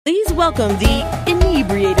Please welcome the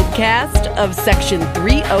inebriated cast of Section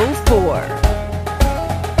 304.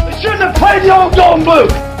 They shouldn't have played the old Golden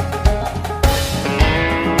Boot!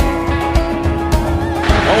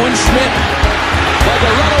 Owen Schmidt, like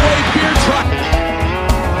a runaway beer truck.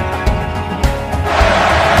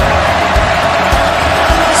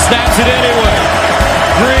 Snaps it anyway.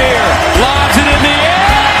 Greer lobs it in the air.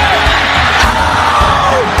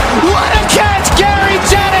 Oh! What a catch, Gary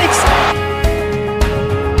Jennings!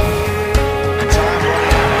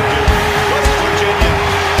 West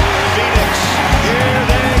Virginia, Phoenix, here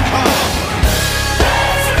they come.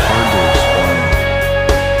 Hard to explain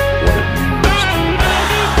what it means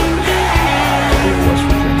to be a West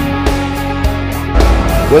Virginia.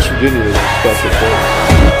 West Virginia is a special place.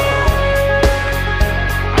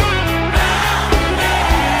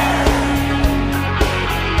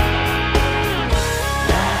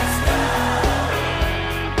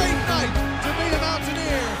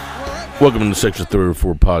 Welcome to the Section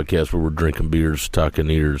 304 podcast, where we're drinking beers,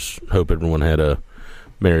 talking ears. Hope everyone had a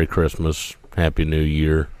Merry Christmas, Happy New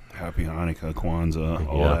Year. Happy Hanukkah, Kwanzaa,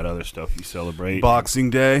 all that other stuff you celebrate.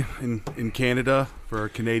 Boxing Day in Canada for our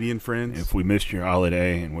Canadian friends. If we missed your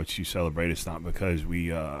holiday and what you celebrate, it's not because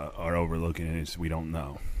we are overlooking it, it's we don't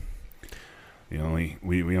know. We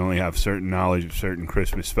only have certain knowledge of certain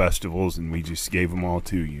Christmas festivals, and we just gave them all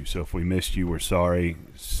to you. So if we missed you, we're sorry.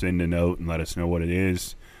 Send a note and let us know what it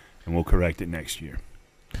is, and we'll correct it next year.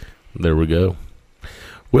 There we go.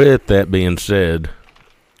 With that being said,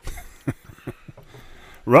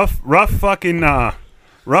 rough run.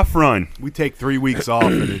 We take 3 weeks off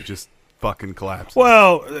and it just fucking collapses.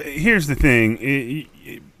 Well, here's the thing.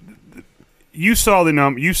 You saw the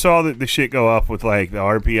number. You saw the shit go up with like the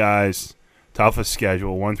RPI's toughest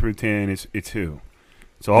schedule, 1 through 10. It's who?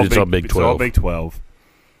 It's all Big 12. It's all Big 12.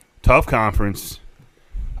 Tough conference.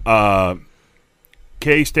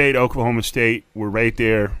 K-State, Oklahoma State, we're right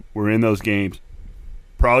there. We're in those games.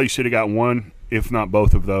 Probably should have got one, if not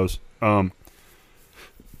both of those.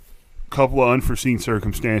 Couple of unforeseen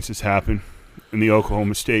circumstances happen in the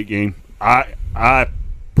Oklahoma State game. I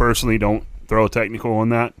personally don't throw a technical on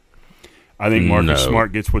that. I think Marcus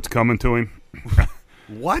Smart gets what's coming to him.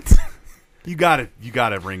 What? You gotta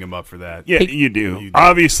ring him up for that. Yeah, you do.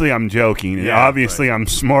 Obviously, I'm joking. Yeah, obviously, right. I'm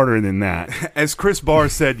smarter than that. As Chris Barr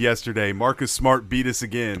said yesterday, Marcus Smart beat us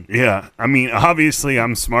again. Yeah, I mean, obviously,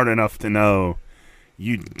 I'm smart enough to know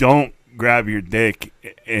you don't grab your dick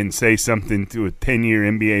and say something to a 10-year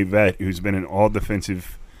NBA vet who's been an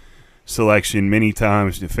all-defensive selection many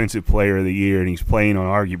times, defensive player of the year, and he's playing on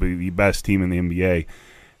arguably the best team in the NBA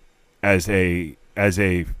as a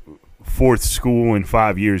fourth school in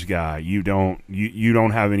 5 years guy. You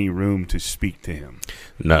don't have any room to speak to him.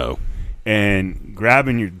 No. And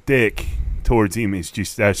grabbing your dick towards him that's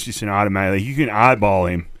just an automatic. Like, you can eyeball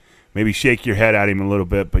him, maybe shake your head at him a little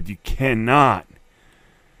bit, but you cannot.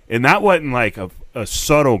 And that wasn't like a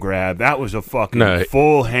subtle grab. That was a fucking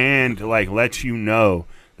full hand to like let you know.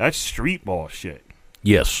 That's street ball shit.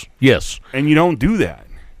 Yes. And you don't do that.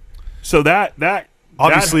 So that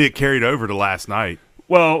obviously it carried over to last night.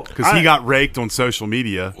 Well, because he got raked on social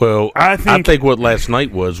media. Well, I think what last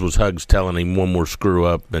night was Hugs telling him one more screw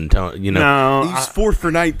up and telling No, he's 4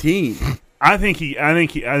 for 19. I think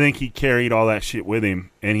he carried all that shit with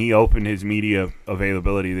him, and he opened his media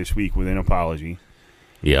availability this week with an apology.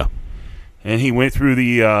 Yeah, and he went through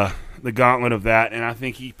the gauntlet of that, and I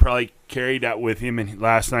think he probably carried that with him. And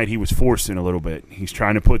last night he was forcing a little bit. He's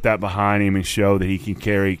trying to put that behind him and show that he can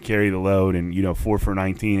carry the load. And 4 for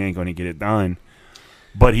 19 ain't going to get it done.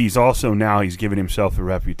 But he's also he's giving himself a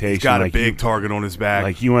reputation. He's got a big target on his back.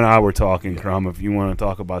 Like you and I were talking, Crum. If you want to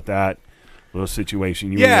talk about that little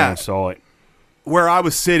situation, you and I saw it. Where I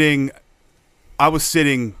was sitting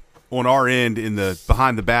on our end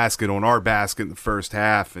behind the basket, on our basket in the first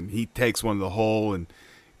half, and he takes one to the hole and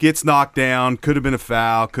gets knocked down. Could have been a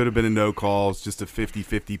foul, could have been a no call. It's just a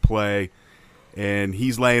 50-50 play. And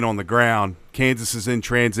he's laying on the ground. Kansas is in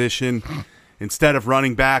transition. Instead of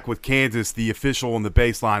running back with Kansas, the official on the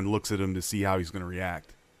baseline looks at him to see how he's going to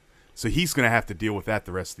react. So he's going to have to deal with that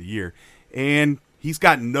the rest of the year. And he's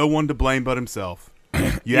got no one to blame but himself.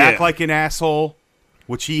 You act like an asshole,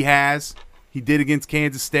 which he has. He did against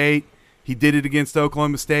Kansas State. He did it against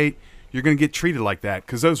Oklahoma State. You're going to get treated like that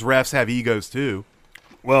because those refs have egos too.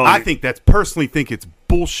 Well, I personally think it's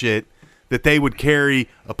bullshit that they would carry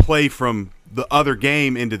a play from the other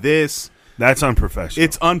game into this. That's unprofessional.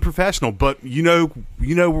 It's unprofessional, but you know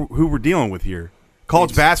who we're dealing with here.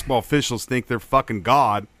 College basketball officials think they're fucking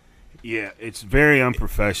God. Yeah, it's very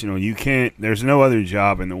unprofessional. You can't. There's no other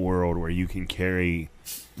job in the world where you can carry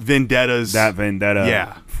vendettas. That vendetta,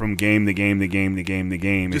 Yeah. from game to game to game to game to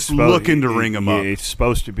game. Just looking to ring 'em up. It's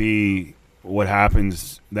supposed to be what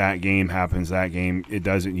happens that game happens that game. It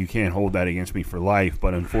doesn't. You can't hold that against me for life.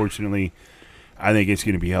 But unfortunately, I think it's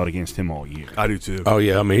going to be held against him all year. I do too. Oh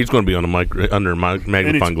yeah, I mean he's going to be on under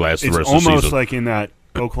magnifying glass the rest of the It's almost season. like in that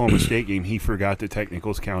Oklahoma State game, he forgot the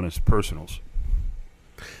technicals count as personals.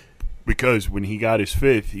 Because when he got his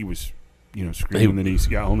fifth, he was, screaming that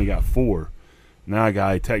he's only got 4. Now, a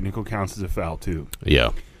guy technical counts as a foul too.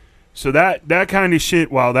 Yeah. So that kind of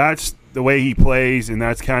shit, while that's the way he plays and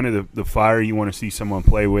that's kind of the fire you want to see someone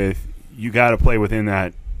play with, you got to play within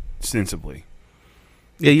that sensibly.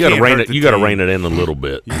 Yeah, you got to Can't rein hurt it. the You got to team. rein it in a little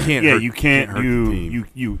bit. You can't. Yeah, hurt, you can't hurt the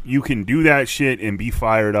team. you can do that shit and be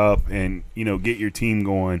fired up and get your team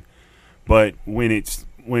going, but when it's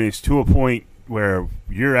to a point where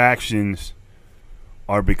your actions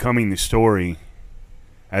are becoming the story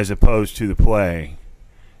as opposed to the play,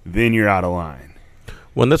 then you're out of line.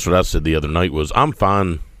 Well, and that's what I said the other night was I'm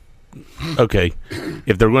fine. Okay,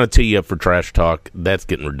 if they're going to tee you up for trash talk, that's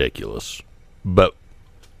getting ridiculous. But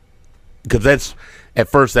because at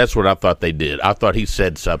first that's what I thought they did. I thought he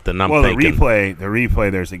said something. I'm thinking, the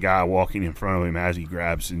replay. There's a guy walking in front of him as he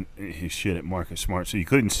grabs his shit at Marcus Smart, so you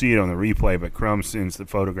couldn't see it on the replay. But Crum sends the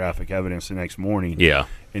photographic evidence the next morning. yeah,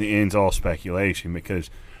 and it ends all speculation because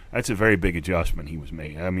that's a very big adjustment he was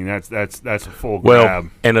making. I mean, that's a full well,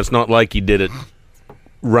 grab. and it's not like he did it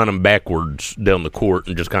running backwards down the court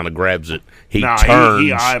and just kind of grabs it. He turns.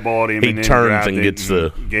 He eyeballed him. He and then turns grabbed and it gets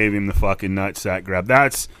and gave him the fucking nutsack grab.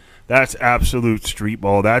 That's absolute street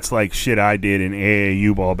ball. That's like shit I did in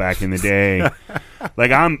AAU ball back in the day.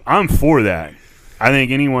 Like I'm for that. I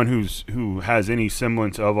think anyone who has any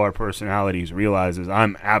semblance of our personalities realizes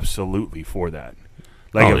I'm absolutely for that.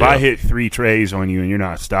 Like if I hit 3 trays on you and you're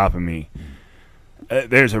not stopping me,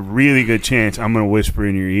 there's a really good chance I'm going to whisper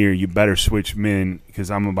in your ear, you better switch men because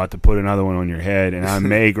I'm about to put another one on your head, and I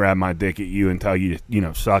may grab my dick at you and tell you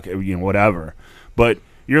to, suck it, whatever. But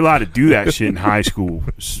you're allowed to do that shit in high school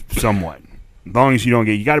somewhat. As long as you don't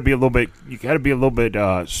you got to be a little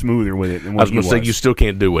bit smoother with it than what I was going to say you still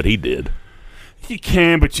can't do what he did. You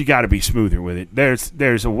can, but you got to be smoother with it.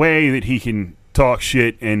 There's a way that he can talk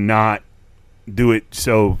shit and not do it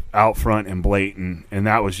so out front and blatant, and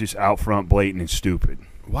that was just out front, blatant, and stupid.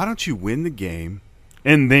 Why don't you win the game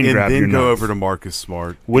And then grab your go nuts. over to Marcus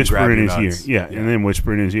Smart, Whisper in his nuts. ear. Yeah, and then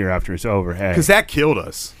whisper in his ear after it's over. Hey. Because that killed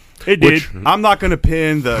us. It did. I'm not going to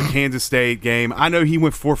pin the Kansas State game. I know he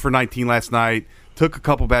went 4 for 19 last night, took a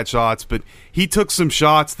couple bad shots, but he took some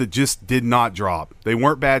shots that just did not drop. They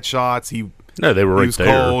weren't bad shots. No, they were right he was there.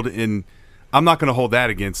 cold, and I'm not going to hold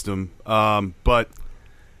that against him. But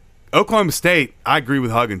Oklahoma State, I agree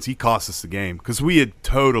with Huggins. He cost us the game because we had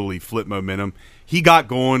totally flipped momentum. He got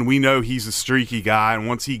going. We know he's a streaky guy, and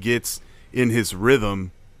once he gets in his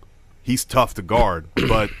rhythm, he's tough to guard.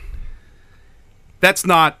 But that's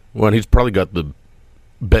not – Well, he's probably got the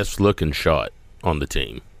best looking shot on the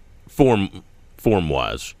team, form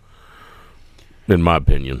wise, in my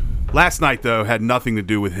opinion. last night, though, had nothing to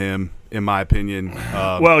do with him, in my opinion.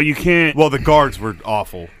 Well, you can't. Well, the guards were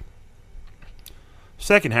awful.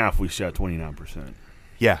 Second half, we shot 29%.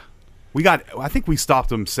 Yeah. I think we stopped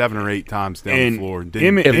them 7 or 8 times down the floor. And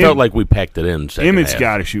didn't, It felt like we packed it in second Emmett's half.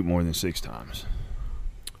 got to shoot more than 6 times.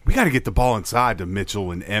 we got to get the ball inside to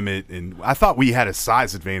Mitchell and Emmett. And I thought we had a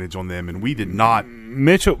size advantage on them, and we did not.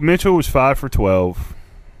 Mitchell was 5 for 12.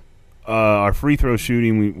 Our free throw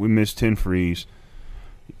shooting, we missed 10 frees.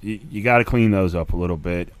 You got to clean those up a little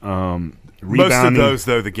bit. Most of Rebounding, those,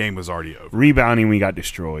 though, the game was already over. rebounding, we got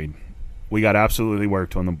destroyed. We got absolutely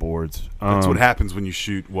worked on the boards. That's what happens when you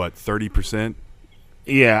shoot, 30%?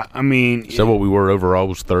 Yeah, I mean, Is that what we were overall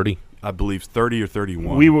was 30? I believe 30 or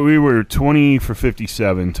 31. we were 20 for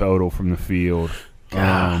 57 total from the field.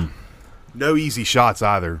 No easy shots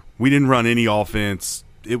either. We didn't run any offense.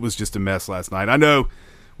 It was just a mess last night. I know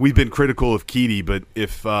we've been critical of Keedy, but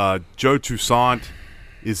if Joe Toussaint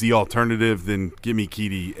is the alternative, then give me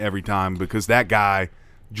Keedy every time because that guy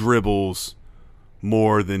dribbles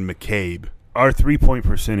more than McCabe. Our 3-point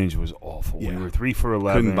percentage was awful. Yeah. We were 3 for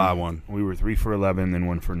 11. Couldn't buy one. We were 3 for 11, then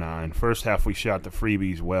 1 for 9. First half, we shot the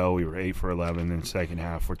freebies well. We were 8 for 11. Then second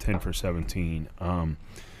half, we're 10 for 17.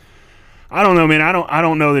 I don't know, man. I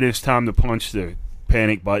don't know that it's time to punch the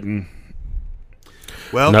panic button.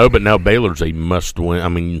 Well, No, but now Baylor's a must-win. I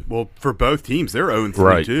mean, well, for both teams, they're 0-3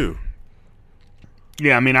 Right. too.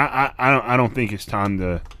 Yeah, I mean, I don't think it's time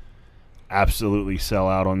to absolutely sell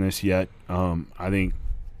out on this yet. I think,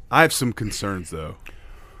 I have some concerns though.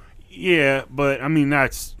 yeah, but I mean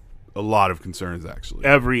that's A lot of concerns actually.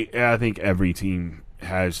 I think every team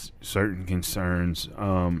has certain concerns.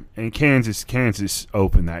 And Kansas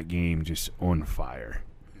opened that game just on fire.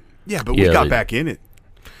 Yeah, but we got back in it.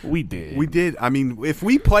 We did. We did. I mean, if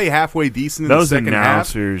we play halfway decent in the second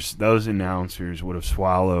half. Those announcers would have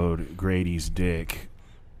swallowed Grady's dick.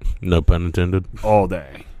 No pun intended. All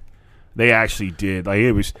day. They actually did. Like,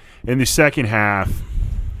 it was in the second half,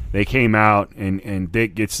 they came out and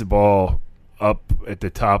Dick gets the ball up at the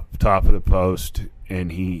top of the post,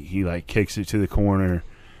 and he like kicks it to the corner,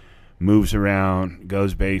 moves around,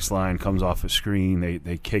 goes baseline, comes off a screen.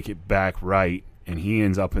 They kick it back right, and he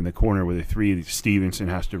ends up in the corner with a three that Stevenson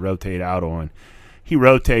has to rotate out on. He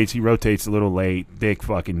rotates a little late. Dick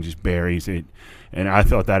fucking just buries it, and I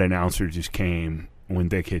thought that announcer just came when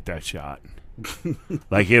Dick hit that shot.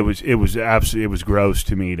 Like, it was gross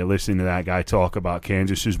to me to listen to that guy talk about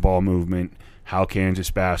Kansas's ball movement, how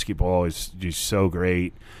Kansas basketball is just so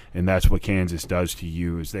great, and that's what Kansas does to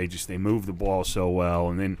you, is they move the ball so well.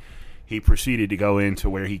 And then he proceeded to go into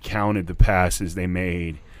where he counted the passes they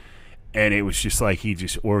made, and it was just like he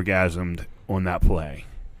just orgasmed on that play.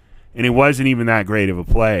 And it wasn't even that great of a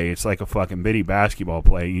play. It's like a fucking bitty basketball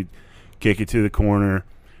play. You kick it to the corner,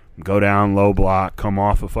 go down low block, come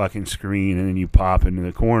off a fucking screen, and then you pop into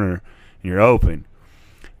the corner, and you're open.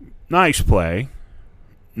 Nice play.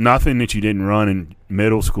 Nothing that you didn't run in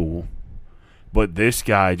middle school. But this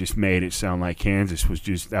guy just made it sound like Kansas was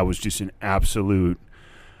just an absolute,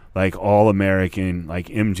 like, all-American. Like,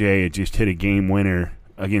 MJ had just hit a game winner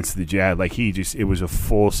against the Jazz. Like, it was a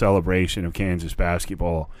full celebration of Kansas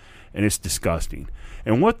basketball, and it's disgusting.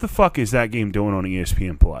 And what the fuck is that game doing on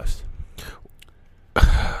ESPN Plus?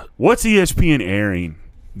 What's ESPN airing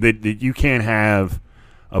that you can't have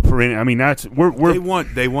a perennial? I mean, that's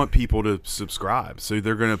they want people to subscribe, so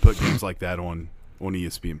they're going to put games like that on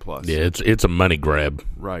ESPN Plus. Yeah, it's a money grab.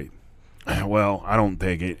 Right. Well, I don't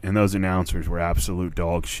dig it, and those announcers were absolute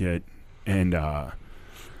dog shit. And and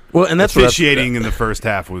that's officiating in the first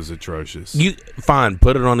half was atrocious. Fine,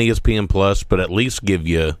 put it on ESPN Plus, but at least give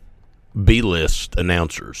you B-list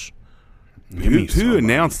announcers. Who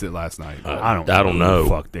announced it last night? I don't know who the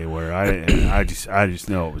fuck they were. I just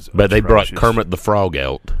know it was. But they brought atrocious. Kermit the Frog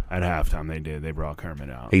out at halftime. They did. They brought Kermit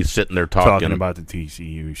out. He's sitting there talking about the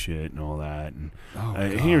TCU shit and all that.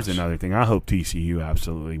 And here's another thing. I hope TCU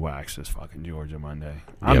absolutely waxes fucking Georgia Monday.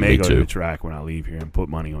 I may go to the track when I leave here and put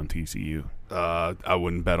money on TCU. I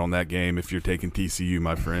wouldn't bet on that game if you're taking TCU,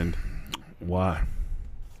 my friend. Why?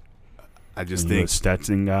 I just think a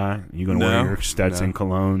Stetson guy. You gonna wear your Stetson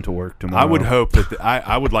cologne to work tomorrow? I would hope that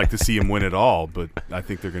I would like to see him win it all, but I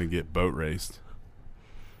think they're going to get boat raced.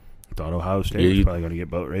 Thought Ohio State was probably going to get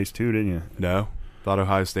boat raced too, didn't you? No, thought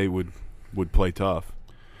Ohio State would play tough.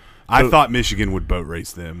 I thought Michigan would boat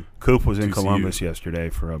race them. Coop was in Columbus yesterday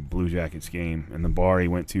for a Blue Jackets game, and the bar he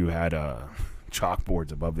went to had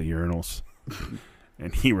chalkboards above the urinals,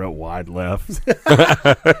 and he wrote wide left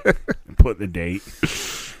and put the date.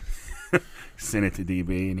 Sent it to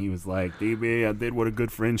DB, and he was like, DB, I did what a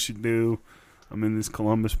good friend should do. I'm in this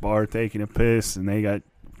Columbus bar taking a piss, and they got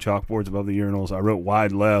chalkboards above the urinals. I wrote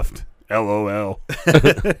wide left, LOL.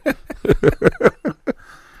 But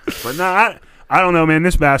no, I don't know, man.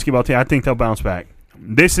 This basketball team, I think they'll bounce back.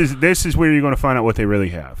 This is where you're going to find out what they really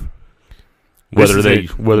have. Whether they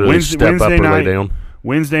step up or lay down.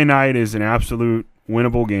 Wednesday night is an absolute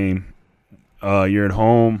winnable game. You're at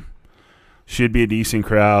home. Should be a decent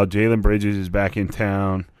crowd. Jalen Bridges is back in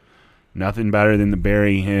town. Nothing better than to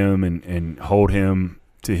bury him and hold him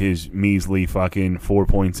to his measly fucking 4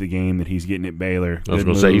 points a game that he's getting at Baylor. I was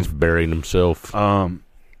going to say he's burying himself.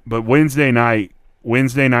 But Wednesday night's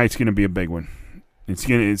going to be a big one. It's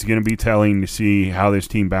going to be telling to see how this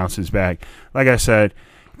team bounces back. Like I said,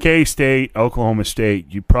 K-State, Oklahoma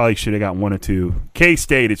State, you probably should have got 1 or 2.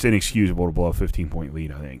 K-State, it's inexcusable to blow a 15-point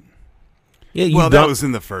lead, I think. Yeah, that was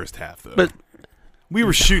in the first half, though. But we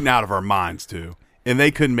were shooting out of our minds, too, and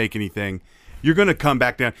they couldn't make anything. You're going to come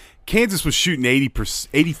back down. Kansas was shooting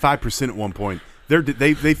 85% at one point.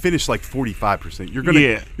 They finished like 45%. You're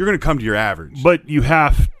going to come to your average. But you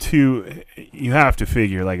have to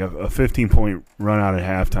figure like a 15-point run out at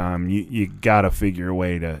halftime. You got to figure a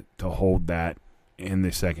way to hold that in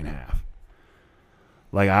the second half.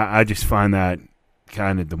 Like I just find that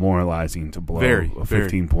kind of demoralizing to blow a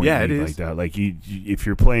 15-point lead like that. Like if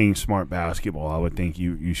you're playing smart basketball, I would think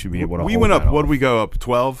you should be able to. We went up. What did we go up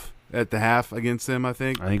 12 at the half against them? I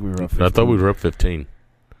think we were up 15. I thought we were up 15.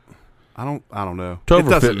 I don't know. 12 it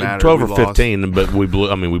doesn't matter. 12 or 15, but we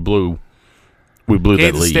blew. I mean, we blew that lead.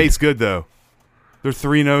 Kansas State's good though. They're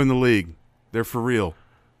 3-0 in the league. They're for real.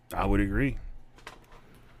 I would agree.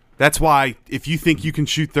 That's why if you think you can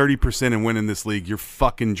shoot 30% and win in this league, you're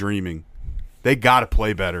fucking dreaming. They got to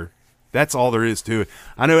play better. That's all there is to it.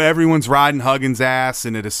 I know everyone's riding Huggins' ass,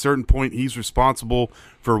 and at a certain point he's responsible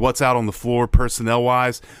for what's out on the floor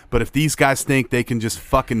personnel-wise. But if these guys think they can just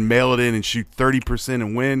fucking mail it in and shoot 30%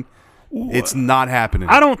 and win, it's not happening.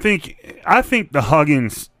 I think the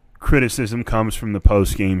Huggins criticism comes from the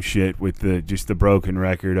post-game shit with the broken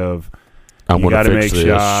record of you got to make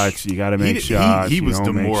shots, you got to make shots. He was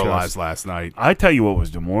demoralized last night. I tell you what was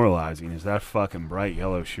demoralizing is that fucking bright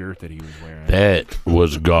yellow shirt that he was wearing. That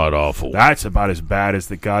was god-awful. That's about as bad as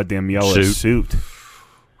the goddamn yellow suit.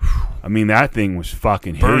 I mean, that thing was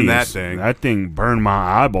fucking hideous. Burn that thing. That thing burned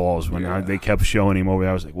my eyeballs when they kept showing him over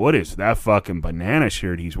there. I was like, what is that fucking banana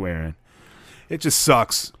shirt he's wearing? It just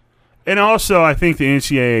sucks. And also, I think the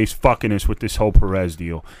NCAA is fucking us with this whole Perez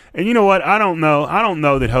deal. And you know what? I don't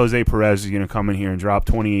know that Jose Perez is going to come in here and drop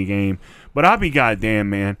 20 a game. But I'll be goddamn,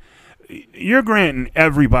 man. You're granting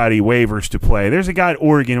everybody waivers to play. There's a guy at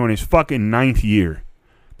Oregon on his fucking 9th year.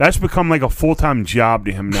 That's become like a full-time job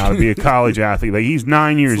to him now to be a college athlete. Like, he's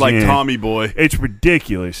 9 years in. It's like Tommy Boy. It's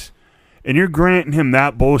ridiculous. And you're granting him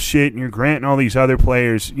that bullshit, and you're granting all these other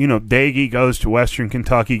players. You know, Daggy goes to Western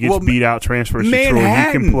Kentucky, gets beat out, transfers to Troy.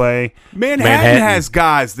 He can play. Manhattan has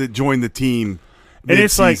guys that join the team, and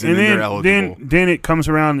it's like, and they're eligible. then it comes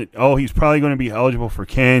around that, he's probably going to be eligible for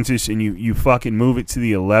Kansas, and you fucking move it to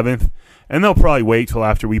the 11th, and they'll probably wait till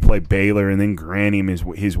after we play Baylor and then grant him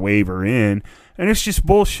his waiver in, and it's just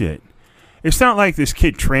bullshit. It's not like this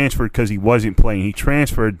kid transferred because he wasn't playing. He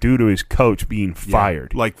transferred due to his coach being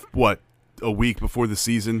fired. Like what? A week before the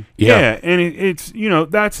season. Yeah, and it's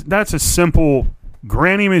that's a simple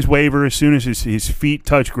grant him his waiver as soon as his feet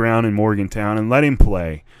touch ground in Morgantown and let him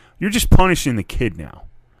play. You're just punishing the kid now.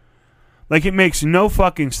 Like, it makes no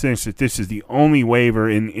fucking sense that this is the only waiver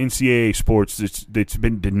in NCAA sports that's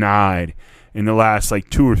been denied in the last like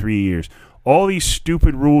 2 or 3 years. All these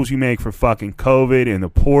stupid rules you make for fucking COVID and the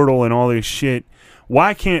portal and all this shit.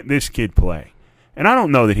 Why can't this kid play? And I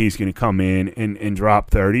don't know that he's going to come in and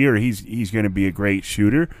drop 30 or he's going to be a great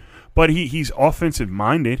shooter, but he's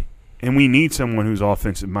offensive-minded, and we need someone who's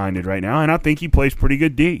offensive-minded right now, and I think he plays pretty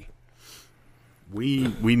good D.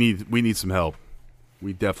 We need some help.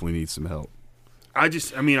 We definitely need some help. I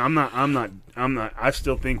still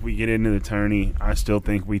think we get into the tourney. I still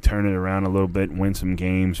think we turn it around a little bit and win some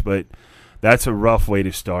games, but that's a rough way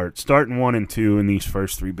to start. Starting 1-2 in these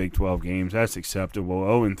first 3 Big 12 games, that's acceptable.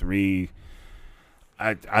 0-3.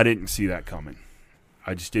 I didn't see that coming.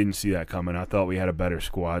 I just didn't see that coming. I thought we had a better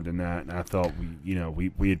squad than that, and I thought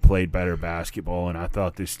we had played better basketball, and I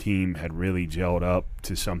thought this team had really gelled up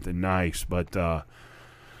to something nice. But the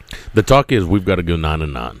talk is we've got to go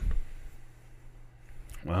 9-9.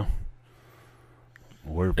 Well,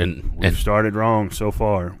 we've started wrong so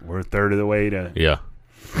far. We're a third of the way to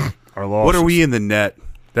our losses. What are we in the net?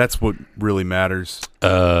 That's what really matters.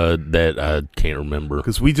 That I can't remember.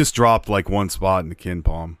 Because we just dropped like one spot in the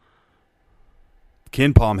KenPom.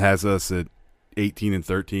 KenPom has us at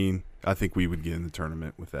 18-13. I think we would get in the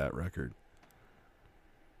tournament with that record.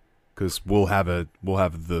 Because we'll have the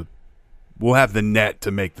net to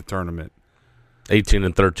make the tournament.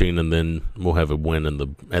 18-13, and then we'll have a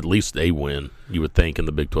win at least a win. You would think in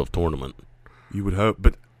the Big 12 tournament. You would hope,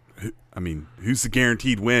 but I mean, who's the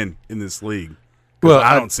guaranteed win in this league? Well,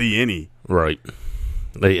 I don't see any. Right.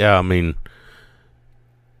 I mean,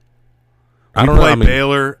 I don't know.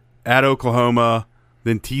 Baylor at Oklahoma,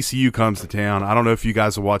 then TCU comes to town. I don't know if you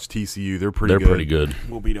guys will watch TCU. They're pretty good.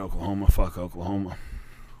 We'll beat Oklahoma. Fuck Oklahoma.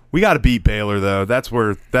 We got to beat Baylor though. That's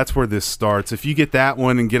where this starts. If you get that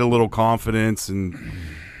one and get a little confidence, and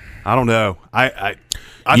I don't know. I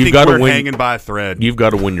think we're hanging by a thread. You've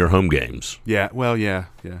got to win your home games. Yeah. Well, yeah.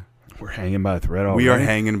 We're hanging by a thread already. We are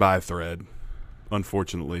hanging by a thread.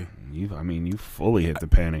 Unfortunately, you fully hit the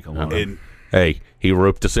panic alarm. Hey, he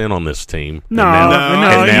roped us in on this team. No,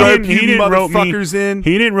 he didn't rope me in.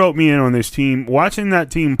 He didn't rope me in on this team. Watching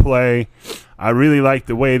that team play, I really liked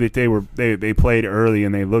the way that they played early,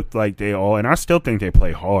 and they looked like and I still think they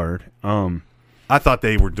play hard. I thought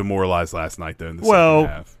they were demoralized last night though. In the second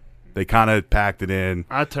half, they kind of packed it in.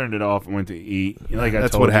 I turned it off and went to eat. Like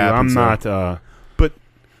that's what happens. I'm not. But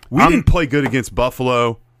we didn't play good against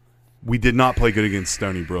Buffalo. We did not play good against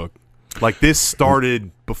Stony Brook. Like, this started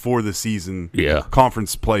before the season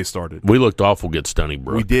conference play started. We looked awful against Stony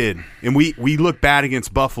Brook. We did. And we looked bad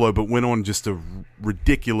against Buffalo, but went on just a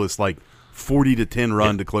ridiculous, 40-10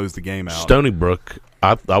 run to close the game out. Stony Brook,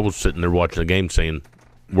 I was sitting there watching the game saying,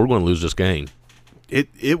 we're going to lose this game.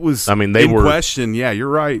 It was question. Yeah, you're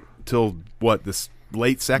right. Till, this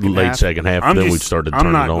late second half? Late second half, then we started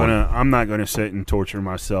turning it on. I'm not going to sit and torture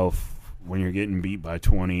myself when you're getting beat by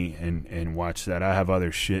 20 and watch that. I have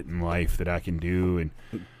other shit in life that I can do, and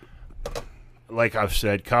like I've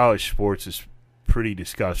said, college sports is pretty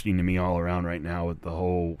disgusting to me all around right now with the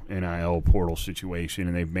whole NIL portal situation,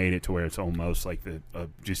 and they've made it to where it's almost like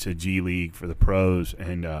just a G League for the pros.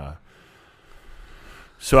 And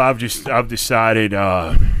so I've decided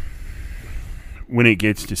when it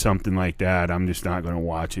gets to something like that, I'm just not going to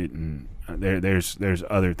watch it. And there's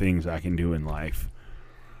other things I can do in life.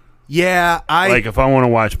 Yeah, like if I want to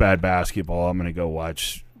watch bad basketball, I'm going to go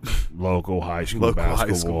watch local high school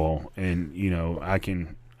basketball, and I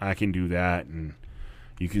can do that, and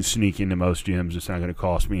you can sneak into most gyms. It's not going to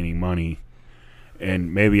cost me any money,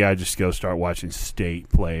 and maybe I just go start watching state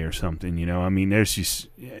play or something. I mean, there's just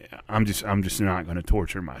I'm just not going to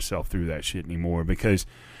torture myself through that shit anymore, because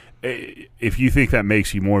if you think that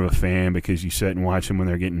makes you more of a fan because you sit and watch them when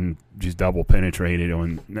they're getting just double penetrated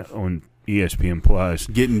on ESPN Plus,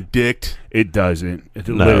 getting dicked, it doesn't. It's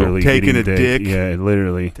literally taking a dick. dick. Yeah,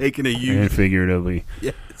 literally taking a and figuratively.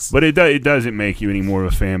 Yes. But it doesn't make you any more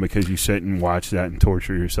of a fan because you sit and watch that and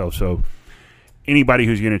torture yourself. So anybody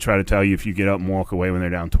who's going to try to tell you if you get up and walk away when they're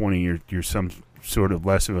down 20, you're some sort of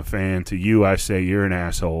less of a fan. To you, I say you're an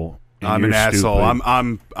asshole. I'm an asshole.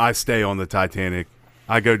 I stay on the Titanic.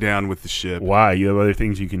 I go down with the ship. Why? You have other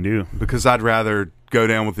things you can do. Because I'd rather go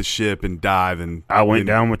down with the ship and die than. I went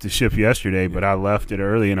down with the ship yesterday, but I left it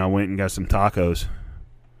early and I went and got some tacos.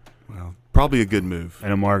 Well, probably a good move.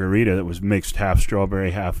 And a margarita that was mixed half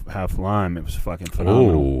strawberry, half lime. It was fucking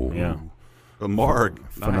phenomenal. Ooh. Yeah. A marg.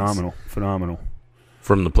 Phenomenal. Nice. Phenomenal.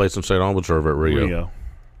 From the place in St. Albans or over at Rio?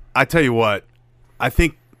 I tell you what, I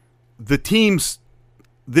think the teams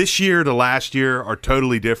this year to last year are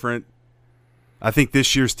totally different. I think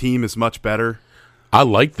this year's team is much better. I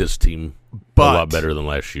like this team a lot better than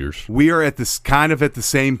last year's. We are at this kind of at the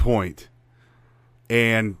same point,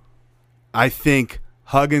 and I think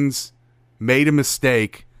Huggins made a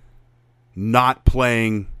mistake not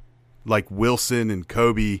playing like Wilson and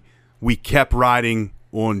Kobe. We kept riding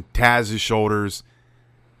on Taz's shoulders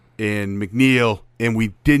and McNeil, and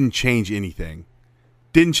we didn't change anything.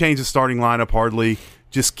 Didn't change the starting lineup hardly.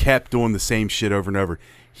 Just kept doing the same shit over and over.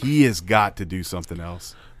 He has got to do something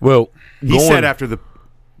else. Well, he said after the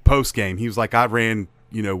post game, he was like,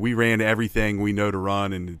 we ran everything we know to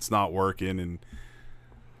run, and it's not working. And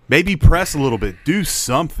maybe press a little bit, do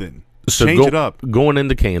something, change it up. Going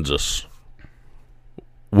into Kansas,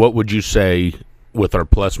 what would you say with our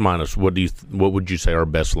plus minus? What would you say our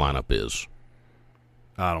best lineup is?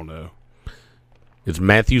 I don't know. It's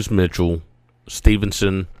Matthews, Mitchell,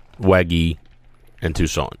 Stevenson, Waggy, and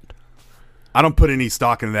Toussaint. I don't put any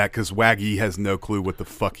stock into that because Waggy has no clue what the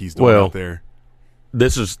fuck he's doing out there.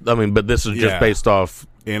 This is just based off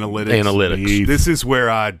analytics. This is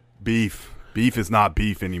where beef is not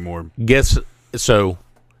beef anymore. So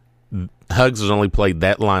Hugs has only played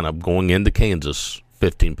that lineup going into Kansas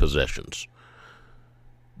 15 possessions.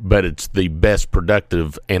 But it's the best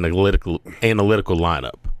productive analytical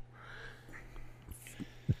lineup.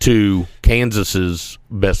 To Kansas's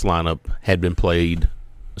best lineup had been played.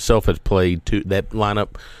 Self has played that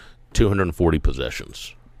lineup 240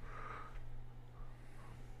 possessions.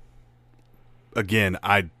 Again,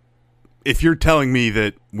 if you're telling me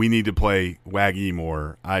that we need to play Waggy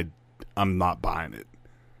more, I'm not buying it.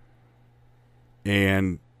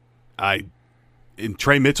 And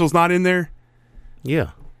Trey Mitchell's not in there?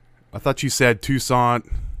 Yeah. I thought you said Toussaint.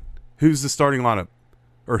 Who's the starting lineup?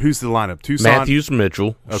 Or who's the lineup? Toussaint? Matthews,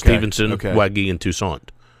 Mitchell, Stevenson, Waggy, and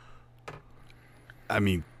Toussaint. I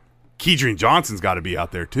mean, Kedrian Johnson's got to be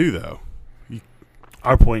out there too, though.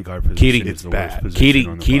 Our point guard position is the worst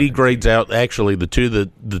position. Keedy grades out. Actually, the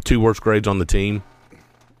two worst grades on the team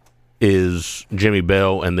is Jimmy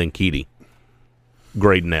Bell and then Keedy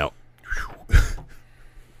grading out.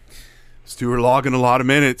 Stewart logging a lot of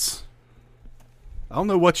minutes. I don't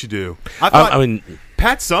know what you do. I mean,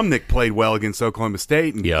 Pat Sumnick played well against Oklahoma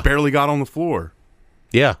State and barely got on the floor.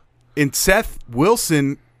 Yeah. And Seth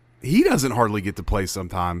Wilson, he doesn't hardly get to play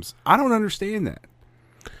sometimes. I don't understand that.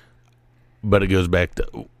 But it goes back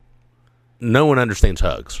to no one understands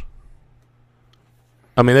Hugs.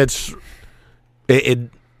 I mean, that's it.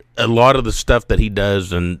 A lot of the stuff that he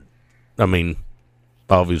does, and I mean,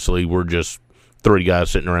 obviously, we're just three guys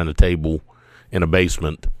sitting around a table in a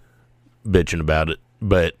basement bitching about it.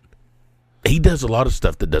 But he does a lot of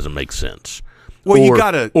stuff that doesn't make sense. Well, you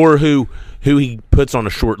gotta, or who he puts on a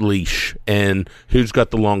short leash, and who's got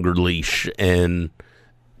the longer leash, and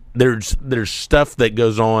there's stuff that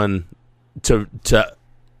goes on to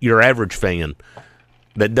your average fan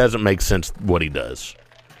that doesn't make sense what he does.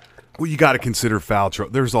 Well, you got to consider foul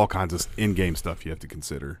trouble. There's all kinds of in-game stuff you have to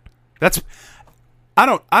consider. I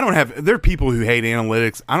don't have. There are people who hate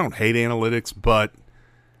analytics. I don't hate analytics, but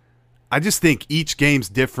I just think each game's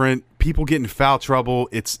different. People get in foul trouble.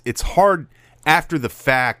 It's hard after the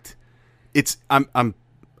fact. It's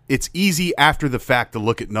easy after the fact to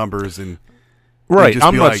look at numbers and right. just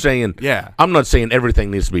I'm be not like, saying yeah. I'm not saying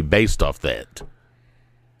everything needs to be based off that,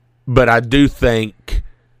 but I do think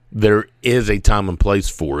there is a time and place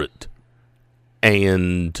for it,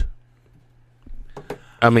 and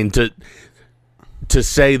I mean to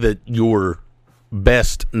say that your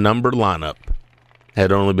best number lineup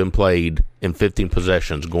had only been played in 15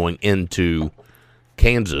 possessions going into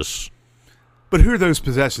Kansas. But who are those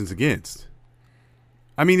possessions against?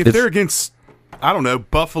 I mean, if they're against, I don't know,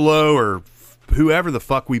 Buffalo or whoever the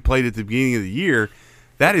fuck we played at the beginning of the year,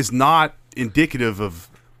 that is not indicative of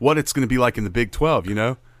what it's going to be like in the Big 12, you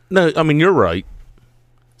know? No, I mean, you're right.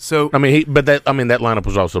 So I mean, that lineup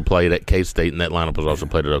was also played at K-State, and that lineup was also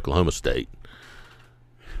played at Oklahoma State.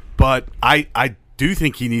 But I do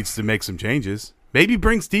think he needs to make some changes. Maybe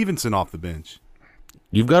bring Stevenson off the bench.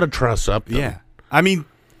 You've got to try something. Yeah. I mean,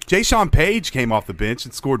 Jayshawn Page came off the bench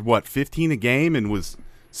and scored, 15 a game and was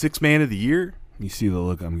 6th man of the year? You see the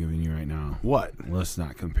look I'm giving you right now. What? Let's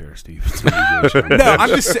not compare Stevenson to Jayshawn.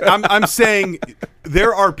 No, I'm saying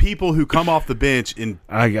there are people who come off the bench and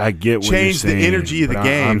I get what change you're saying, the energy of the but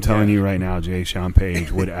game. I'm telling you right now, Jayshawn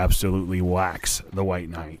Page would absolutely wax the White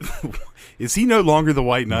Knight. Is he no longer the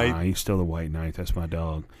White Knight? Nah, he's still the White Knight. That's my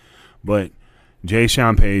dog. But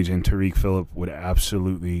Jayshawn Page and Tariq Phillip would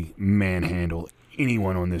absolutely manhandle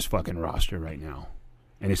anyone on this fucking roster right now.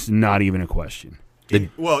 And it's not even a question. Any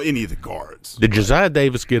of the guards. Did Josiah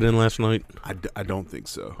Davis get in last night? I don't think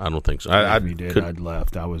so. I don't think so. If he did, I'd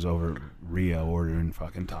left. I was over Rio ordering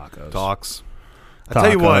fucking tacos. I tell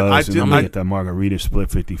you what, I'm gonna get that margarita split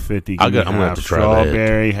 50-50. I'm gonna have to try that.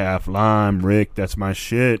 Strawberry, half lime. Rick, that's my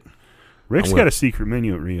shit. Rick's got a secret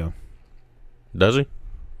menu at Rio. Does he?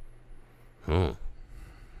 Oh.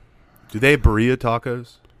 Do they have burrito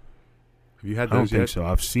tacos? Have you had those I don't yet? think so.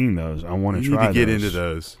 I've seen those. I want to You try need to get those. into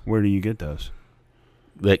those. Where do you get those?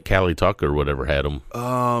 That Cali Tucker or whatever had them.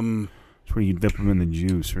 It's where you dip them in the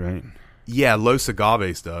juice, right? Yeah, Los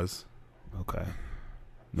Agaves does. Okay.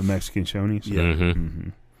 The Mexican Shoney's? Yeah. Mm-hmm.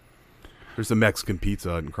 There's a Mexican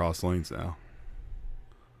Pizza Hut in Cross Lanes now.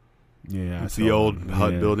 Yeah. It's the old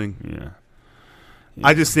Hut building. Yeah.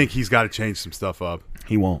 I just think he's got to change some stuff up.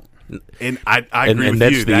 He won't. And I agree and with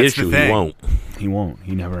that's you. the That's issue. the thing. He won't. He won't.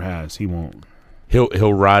 He never has. He won't.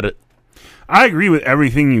 He'll ride it. I agree with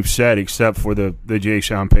everything you've said except for the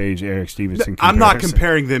Jayshawn Page, Eric Stevenson comparison. I'm not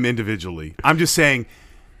comparing them individually. I'm just saying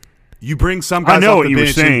you bring some guys I know off what the you were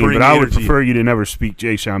bench saying, and bring but I would energy. prefer you to never speak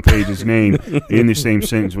Jayshawn Page's name in the same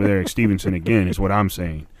sentence with Eric Stevenson again, is what I'm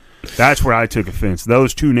saying. That's where I took offense.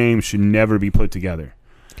 Those two names should never be put together.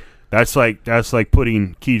 That's like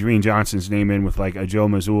putting Keydreen Johnson's name in with like a Joe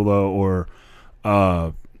Mazzulla or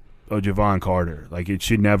a Javon Carter. Like it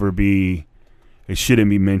shouldn't be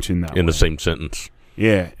mentioned that In way. the same sentence.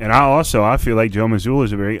 Yeah, and I feel like Joe Mazzulla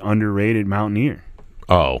is a very underrated Mountaineer.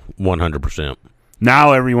 Oh, 100%.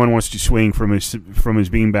 Now everyone wants to swing from his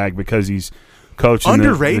beanbag because he's coaching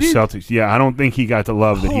Underrated? the Celtics. Yeah, I don't think he got the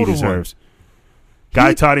love that Hold he on. deserves.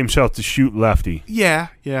 Guy taught himself to shoot lefty. Yeah.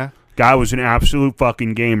 Guy was an absolute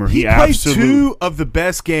fucking gamer. He played two of the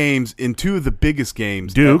best games in two of the biggest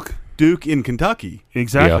games. Duke in Kentucky.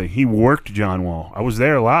 Exactly. Yeah. He worked John Wall. I was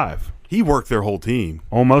there live. He worked their whole team.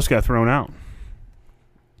 Almost got thrown out.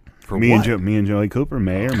 For me what? and Joey Cooper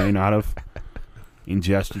may or may not have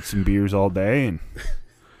ingested some beers all day and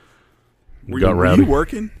Were rowdy. you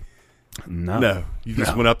working? no. You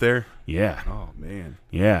just went up there? Yeah. Oh, man.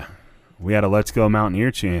 Yeah. We had a Let's Go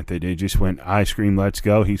Mountaineer chant that they just went, I scream Let's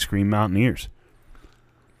Go, he screamed Mountaineers.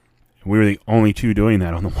 We were the only two doing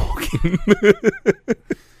that on the walk.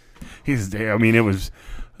 It was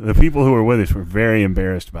the people who were with us were very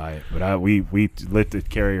embarrassed by it, but we lit the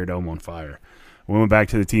Carrier Dome on fire. We went back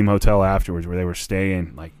to the team hotel afterwards where they were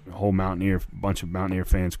staying, like a whole bunch of Mountaineer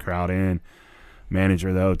fans crowd in. Manager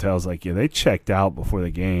of the hotel's like, yeah, they checked out before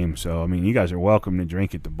the game, so you guys are welcome to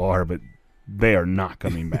drink at the bar, but they are not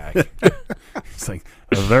coming back. It's like,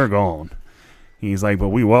 they're gone. He's like, but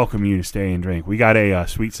we welcome you to stay and drink. We got a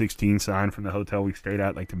Sweet 16 sign from the hotel we stayed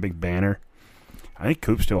at, like the big banner. I think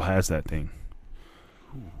Coop still has that thing.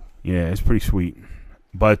 Yeah, it's pretty sweet.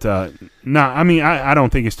 But, I don't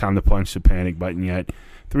think it's time to punch the panic button yet.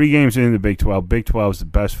 3 games into the Big 12. Big 12 is the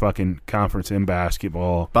best fucking conference in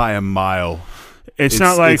basketball. By a mile. It's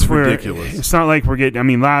not like it's we're ridiculous. It's not like we're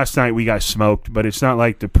getting. Last night we got smoked, but it's not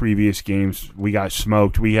like the previous games we got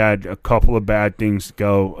smoked. We had a couple of bad things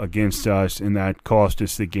go against us, and that cost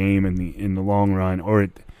us the game in the long run, or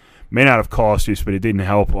it may not have cost us, but it didn't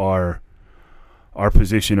help our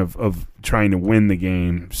position of trying to win the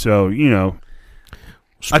game. So,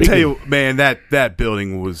 I tell you, man, that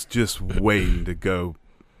building was just waiting to go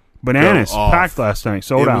bananas. go off. Packed last night,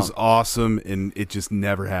 sold out. It was awesome, and it just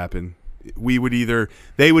never happened. They would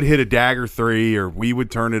hit a dagger 3, or we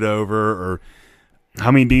would turn it over. Or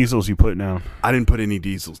how many diesels you put down? I didn't put any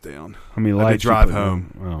diesels down. How many I lights did drive you put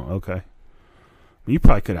home. down? Oh, okay. You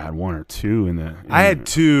probably could have had 1 or 2 in the. I had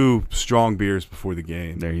 2 strong beers before the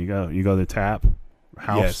game. There you go. You go to the tap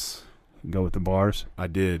house. Yes, You go with the bars. I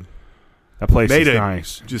did. That place Made is a-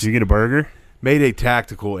 nice. just- Did you get a burger? Made a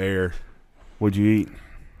tactical error. What'd you eat?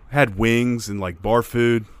 Had wings and like bar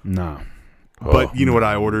food. No. But you know what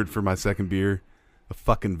I ordered for my second beer? A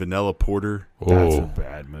fucking vanilla porter. That's a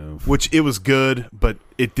bad move. Which it was good, but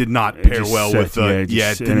it did not It pair just well sits- with the. it Yeah, it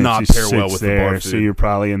just- did and it not just pair well sits with there, the bar So food. you're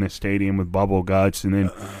probably in the stadium with bubble guts, and then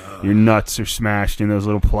your nuts are smashed in those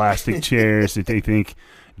little plastic chairs that they think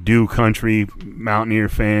Dew Country Mountaineer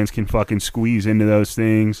fans can fucking squeeze into those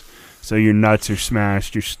things. So your nuts are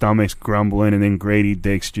smashed, your stomach's grumbling, and then Grady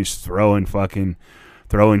Dick's just throwing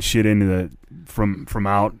shit into the from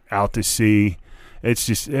out to sea. It's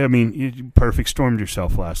just, I mean, you perfect stormed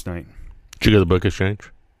yourself last night. Did you go to the Book Exchange?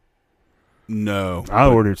 No. I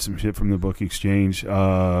ordered some shit from the Book Exchange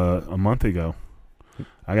a month ago.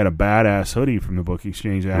 I got a badass hoodie from the Book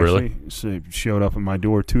Exchange, actually. Really? So it showed up at my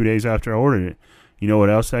door 2 days after I ordered it. You know what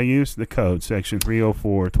else I used? The code, section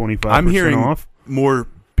 304, 25% I'm hearing off. more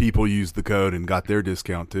people used the code and got their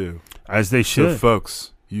discount too. As they So should.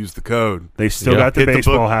 folks, use the code. They still Yeah. got the Hit the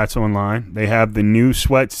baseball book. hats online. They have the new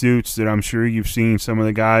sweatsuits that I'm sure you've seen some of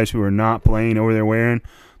the guys who are not playing over there wearing.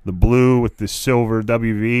 The blue with the silver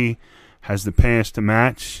WV has the pants to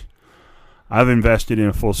match. I've invested in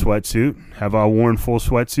a full sweatsuit. Have I worn full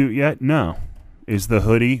sweatsuit yet? No. Is the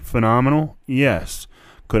hoodie phenomenal? Yes.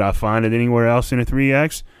 Could I find it anywhere else in a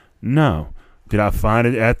 3X? No. Did I find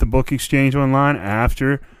it at the Book Exchange online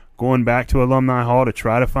after going back to Alumni Hall to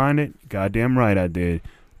try to find it? Goddamn right I did.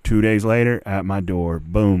 2 days later, at my door.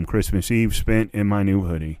 Boom. Christmas Eve spent in my new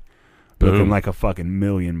hoodie. Looking Boom. like a fucking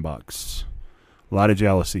 $1,000,000. A lot of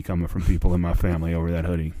jealousy coming from people in my family over that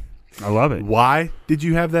hoodie. I love it. Why did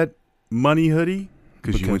you have that money hoodie?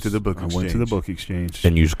 Because you went to the Book Exchange. I went to the Book Exchange.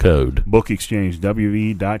 And use code Book Exchange,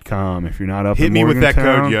 WV.com. If you're not up Hit in me with that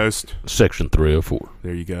Morgantown, code, Yost. section 304.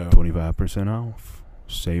 There you go. 25% off.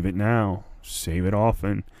 Save it now. Save it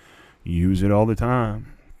often. Use it all the time.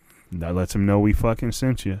 That lets them know we fucking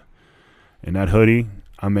sent you. And that hoodie,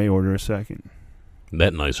 I may order a second.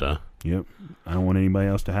 That nice, huh? Yep. I don't want anybody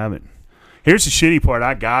else to have it. Here's the shitty part.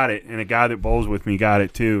 I got it, and a guy that bowls with me got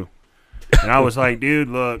it too. And I was like, dude,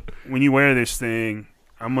 look, when you wear this thing,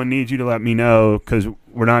 I'm going to need you to let me know because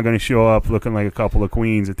we're not going to show up looking like a couple of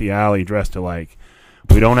queens at the alley dressed alike.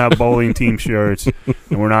 We don't have bowling team shirts,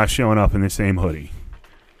 and we're not showing up in the same hoodie.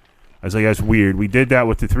 I was like, that's weird. We did that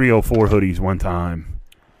with the 304 hoodies one time.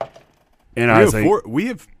 And I was like,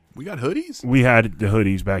 we got hoodies? we had the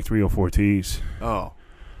hoodies back, 304 tees. Oh.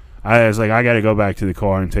 I was like, I got to go back to the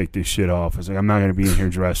car and take this shit off. I was like, I'm not going to be in here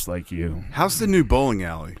dressed like you. How's the new bowling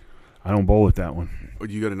alley? I don't bowl at that one. Or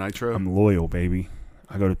do you go to Nitro? I'm loyal, baby.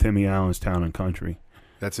 I go to Timmy Allen's Town and Country.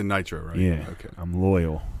 That's in Nitro, right? Yeah. Okay. I'm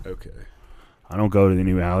loyal. Okay. I don't go to the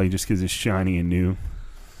new alley just because it's shiny and new.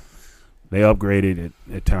 They upgraded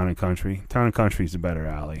at Town and Country. Town and Country is the better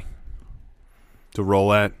alley. To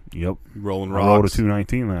roll at? Yep. Rolling I rolled a rocks?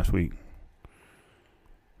 219 last week.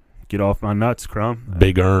 Get off my nuts, Crumb.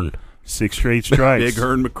 Big earn. 6 straight strikes. Big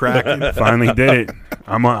Hearn McCracken. Finally did it.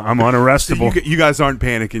 I'm So unarrestable. you guys aren't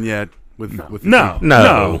panicking yet? With the No. team?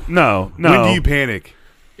 No. No. When do you panic?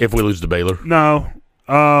 If we lose to Baylor. No.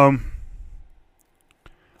 I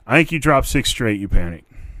think you drop 6 straight, you panic.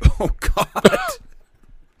 Oh, God.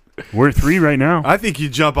 We're at 3 right now. I think you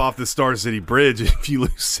jump off the Star City Bridge if you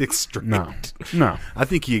lose 6 straight. No. I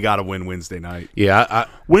think you got to win Wednesday night. Yeah,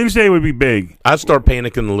 Wednesday would be big. I start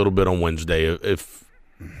panicking a little bit on Wednesday. If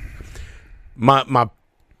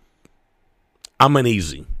I'm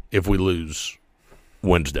uneasy if we lose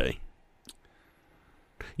Wednesday.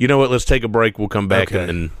 You know what? Let's take a break. We'll come back Okay.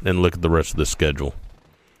 and look at the rest of the schedule.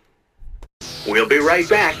 We'll be right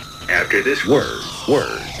back after this word.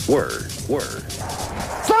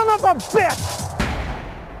 Son of a bitch!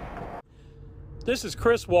 This is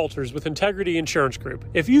Chris Walters with Integrity Insurance Group.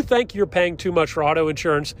 If you think you're paying too much for auto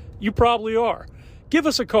insurance, you probably are. Give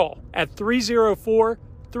us a call at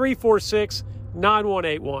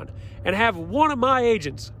 304-346-9181 and have one of my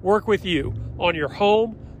agents work with you on your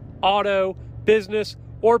home, auto, business,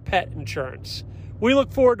 or pet insurance. We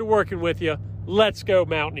look forward to working with you. Let's go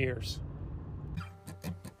Mountaineers.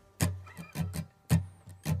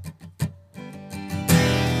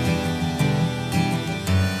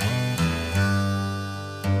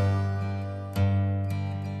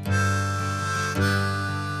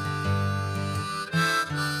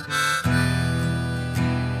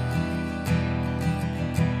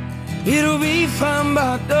 It'll be fine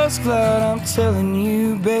by dusk cloud, I'm telling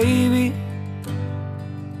you, baby.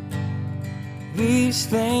 These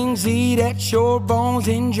things eat at your bones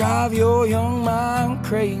and drive your young mind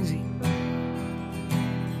crazy.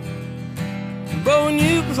 But when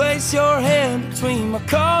you place your hand between my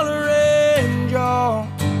collar and jaw,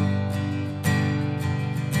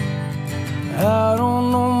 I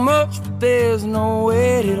don't know much, but there's no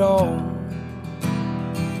weight at all.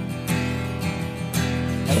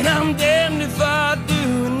 And I'm damned if I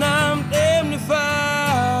do, and I'm damned if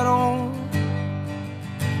I don't.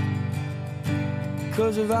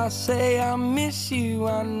 'Cause if I say I miss you,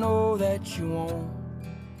 I know that you won't.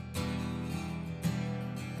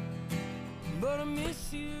 But I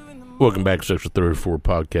miss you in the Welcome back to Section 34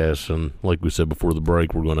 Podcast, and like we said before the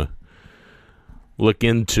break, we're going to look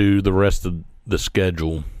into the rest of the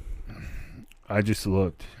schedule. I just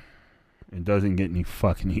looked. It doesn't get any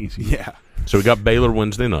fucking easy. Yeah. So we got Baylor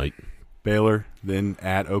Wednesday night. Baylor, then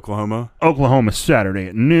at Oklahoma. Oklahoma Saturday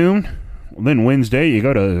at noon. Well, then Wednesday you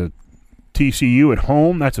go to TCU at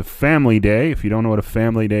home. That's a family day. If you don't know what a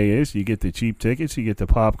family day is, you get the cheap tickets, you get the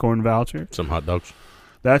popcorn voucher. Some hot dogs.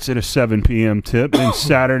 That's at a 7 p.m. tip. Then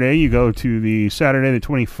Saturday, you go to the Saturday the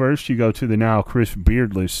 21st, you go to the now Chris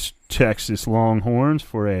Beardless Texas Longhorns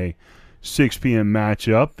for a 6 p.m.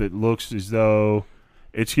 matchup that looks as though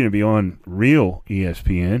it's going to be on real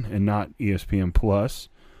ESPN and not ESPN Plus.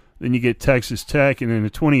 Then you get Texas Tech, and then the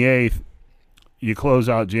 28th, you close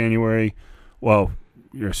out January. Well,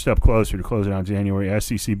 you're a step closer to closing out January.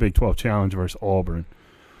 SEC Big 12 Challenge versus Auburn.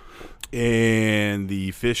 And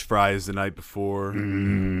the fish fry is the night before.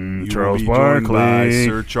 You Charles will be joined Barkley. by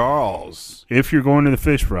Sir Charles. If you're going to the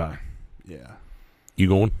fish fry. Yeah. You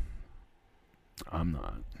going? I'm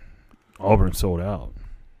not. Auburn sold out.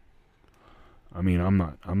 I mean, I'm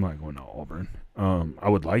not going to Auburn. I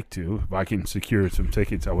would like to. If I can secure some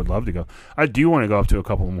tickets, I would love to go. I do want to go up to a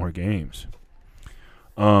couple more games.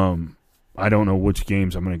 I don't know which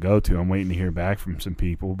games I'm going to go to. I'm waiting to hear back from some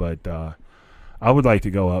people, but I would like to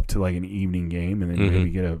go up to like an evening game and then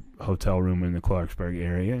maybe get a hotel room in the Clarksburg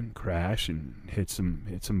area and crash and hit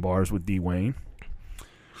some bars with D-Wayne.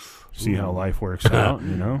 See how life works out,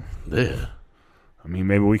 you know? Yeah. I mean,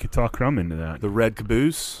 maybe we could talk Crum into that. The Red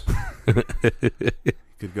Caboose.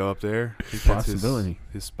 Could go up there. Possibility.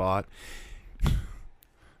 His spot.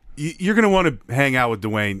 You're going to want to hang out with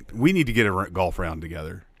Dwayne. We need to get a golf round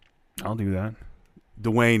together. I'll do that.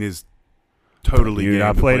 Dwayne is totally Dude, game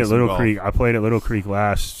I to played play at some Little golf. Creek. I played at Little Creek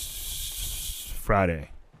last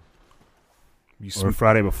Friday. Or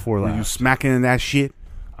Friday before Were last. you smacking in that shit?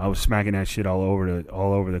 I was smacking that shit all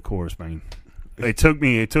over the course, man. It took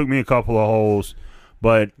me a couple of holes,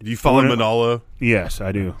 but Do you follow Manolo? Yes,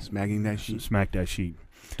 I do. Smacking that shit. Smack that sheet.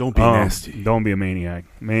 Don't be nasty. Don't be a maniac.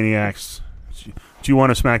 Maniacs. If you want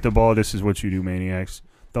to smack the ball, this is what you do, maniacs.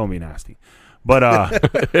 Don't be nasty. But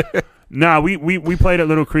we played at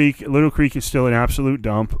Little Creek. Little Creek is still an absolute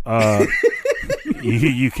dump.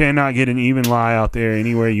 You cannot get an even lie out there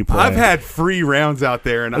anywhere you play. I've had free rounds out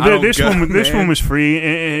there, and I don't this go, one was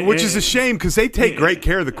free, which is a shame because they take great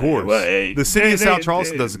care of the course. The city of South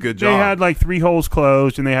Charleston does a good job. They had like 3 holes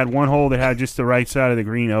closed, and they had 1 hole that had just the right side of the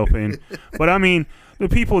green open. But I mean, the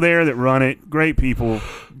people there that run it, great people,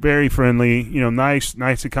 very friendly. You know, nice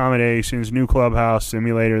accommodations, new clubhouse,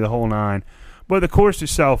 simulator, the whole 9. But the course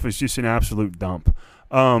itself is just an absolute dump.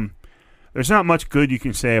 There's not much good you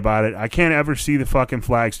can say about it. I can't ever see the fucking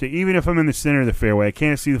flag stick. Even if I'm in the center of the fairway, I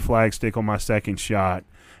can't see the flag stick on my second shot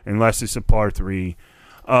unless it's a par 3.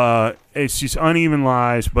 It's just uneven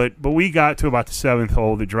lies. But we got to about the 7th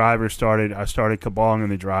hole. The driver started. I started caballing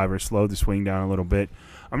the driver, slowed the swing down a little bit.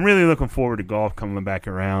 I'm really looking forward to golf coming back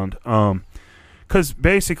around. Because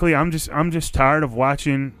basically I'm just tired of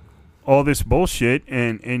watching all this bullshit.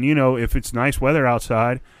 And you know, if it's nice weather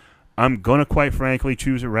outside, I'm going to, quite frankly,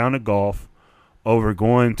 choose a round of golf over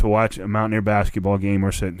going to watch a Mountaineer basketball game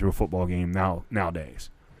or sitting through a football game nowadays.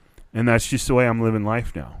 And that's just the way I'm living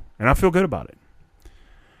life now. And I feel good about it.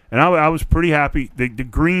 And I was pretty happy. The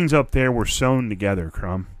greens up there were sewn together,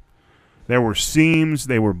 Crum. There were seams.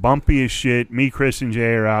 They were bumpy as shit. Me, Chris, and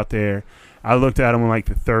Jay are out there. I looked at them on like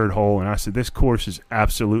the 3rd hole, and I said, this course is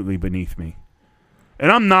absolutely beneath me.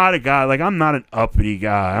 And I'm not a guy, like I'm not an uppity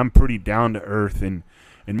guy. I'm pretty down to earth and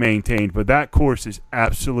maintained, but that course is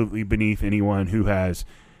absolutely beneath anyone who has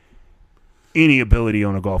any ability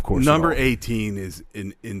on a golf course. Number 18 is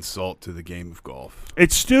an insult to the game of golf.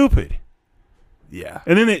 It's stupid. Yeah.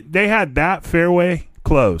 And then they had that fairway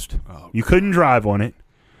closed. Oh, you couldn't drive on it.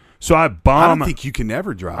 So I don't think you can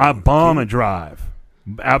ever drive. I bomb a drive.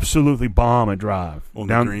 Absolutely bomb a drive. On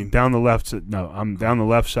the green? Down the left side. No, I'm down the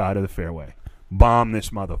left side of the fairway. bomb this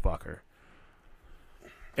motherfucker.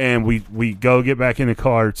 And we go get back in the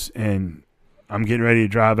carts, and I'm getting ready to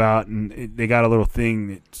drive out, and they got a little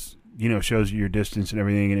thing that shows you your distance and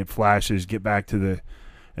everything, and it flashes. Get back to the,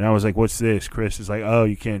 and I was like, "What's this?" Chris is like, "Oh,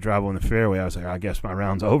 you can't drive on the fairway." I was like, "I guess my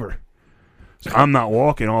round's over." So I'm not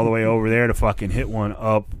walking all the way over there to fucking hit one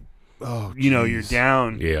up. Oh, you're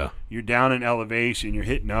down. Yeah. You're down in elevation. You're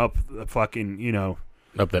hitting up the fucking,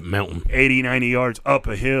 up that mountain, 80, 90 yards up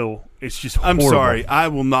a hill. It's just horrible. I'm sorry. I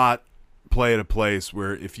will not play at a place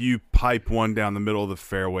where if you pipe one down the middle of the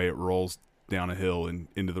fairway, it rolls down a hill and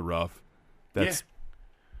into the rough. That's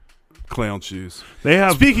clown shoes.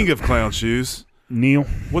 Speaking of clown shoes, Neil,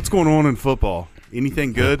 what's going on in football?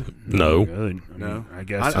 Anything good? No. Good. No. I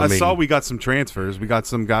guess. I saw we got some transfers. We got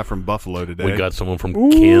some guy from Buffalo today. We got someone from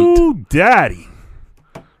Ooh, Kent. Daddy.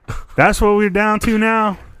 That's what we're down to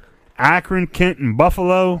now? Akron, Kent, and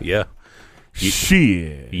Buffalo? Yeah.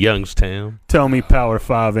 Shit. Youngstown. Tell me Power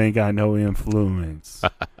 5 ain't got no influence.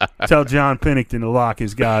 Tell John Pennington to lock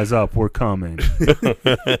his guys up. We're coming.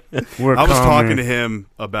 I was talking to him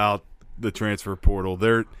about the transfer portal.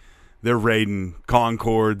 They're raiding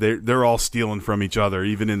Concord. They're all stealing from each other,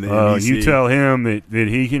 even in the NEC. You tell him that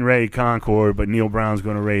he can raid Concord, but Neil Brown's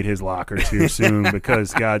going to raid his lockers here soon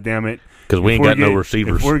because, God damn it. Because we ain't got no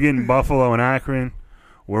receivers. If we're getting Buffalo and Akron,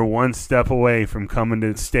 we're one step away from coming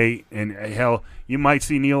to the state. And, hell, you might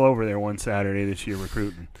see Neil over there one Saturday this year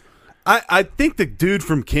recruiting. I think the dude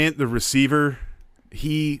from Kent, the receiver,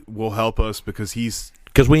 he will help us because he's –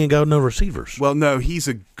 because we ain't got no receivers. Well, no, he's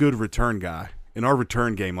a good return guy. And our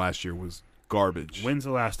return game last year was garbage. When's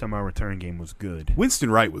the last time our return game was good? Winston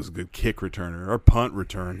Wright was a good kick returner. Our punt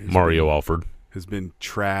return Mario Alford has been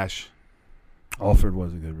trash. Alford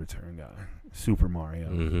was a good return guy. Super Mario.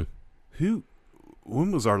 Mm-hmm.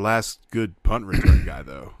 When was our last good punt return guy,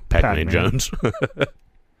 though? Pac-Man Jones.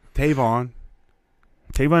 Tavon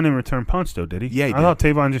didn't return punts, though, did he? Yeah, he I did. thought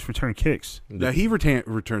Tavon just returned kicks. No, he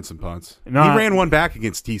returned some punts. No, he ran one back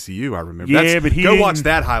against TCU, I remember. Yeah, but he go didn't- watch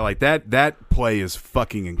that highlight. That play is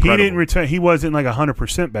fucking incredible. He didn't return. He wasn't like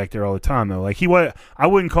 100% back there all the time, though. Like I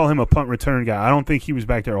wouldn't call him a punt return guy. I don't think he was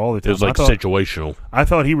back there all the time. It was like situational. I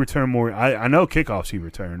thought he returned more. I know kickoffs he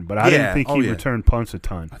returned, but I didn't think he returned punts a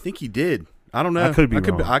ton. I think he did. I don't know. I could be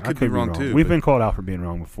wrong. I could be wrong, too. We've been called out for being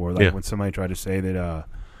wrong before. Like when somebody tried to say that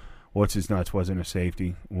what's his nuts wasn't a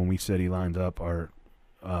safety when we said he lined up our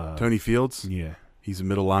Tony Fields? Yeah. He's a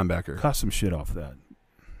middle linebacker. Cut some shit off that.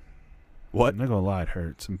 What? I'm not going to lie, it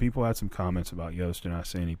hurt. Some people had some comments about Yost and I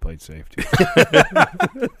saying he played safety.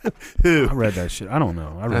 Who? I read that shit. I don't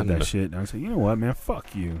know. I read that shit, and I said, you know what, man?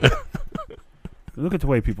 Fuck you. Look at the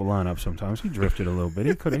way people line up sometimes. He drifted a little bit.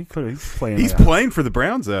 He could play. He's playing for the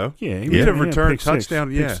Browns, though. Yeah. He could have returned a touchdown.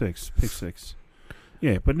 Pick six.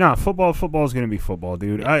 Yeah, but football is going to be football,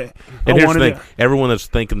 dude. And here's the thing. Everyone that's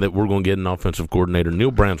thinking that we're going to get an offensive coordinator, Neil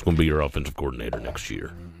Brown's going to be your offensive coordinator next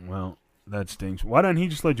year. Well, that stinks. Why doesn't he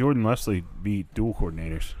just let Jordan Leslie be dual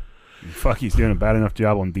coordinators? Fuck, he's doing a bad enough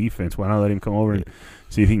job on defense. Why not let him come over and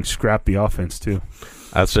see if he can scrap the offense, too?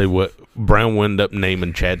 I'd say what Brown wound up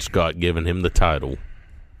naming Chad Scott, giving him the title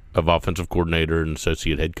of offensive coordinator and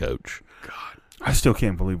associate head coach. God, I still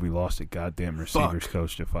can't believe we lost a goddamn receivers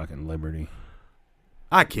coach to fucking Liberty.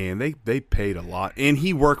 I can. They paid a lot, and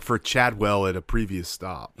he worked for Chadwell at a previous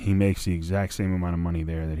stop. He makes the exact same amount of money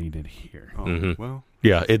there that he did here. Oh, well,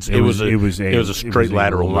 yeah, it was a straight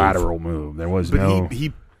lateral move. There was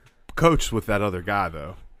he coached with that other guy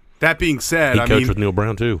though. That being said, he coached with Neil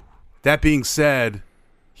Brown too. That being said,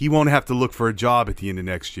 he won't have to look for a job at the end of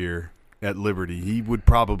next year at Liberty. He would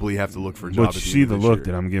probably have to look for a job. But you see the look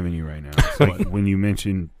that I'm giving you right now. It's like when you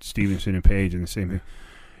mentioned Stevenson and Page and the same thing.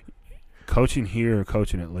 Coaching here or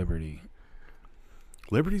coaching at Liberty?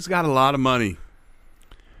 Liberty's got a lot of money.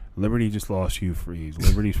 Liberty just lost Hugh Freeze.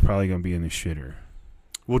 Liberty's probably going to be in the shitter.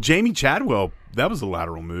 Well, Jamie Chadwell, that was a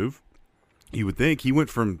lateral move. You would think. He went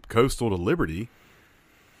from Coastal to Liberty.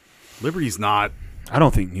 Liberty's not. I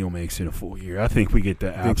don't think Neil makes it a full year. I think we get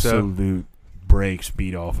the absolute brakes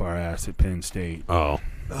beat off our ass at Penn State. Oh.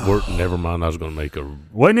 Never mind. I was going to make a.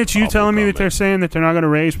 Wasn't it you telling me that they're saying that they're not going to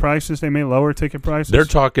raise prices? They may lower ticket prices. They're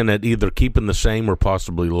talking at either keeping the same or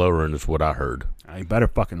possibly lowering. Is what I heard. You better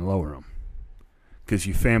fucking lower them, because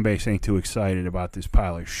your fan base ain't too excited about this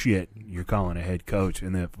pile of shit you're calling a head coach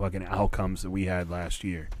and the fucking outcomes that we had last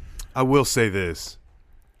year. I will say this.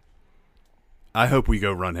 I hope we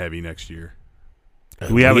go run heavy next year.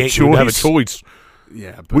 Do we have a choice? We have a choice.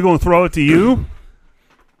 Yeah, but we going to throw it to you?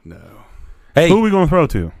 No. Hey, who are we going to throw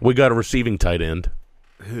to? We got a receiving tight end.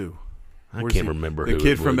 Who? I can't remember the who. The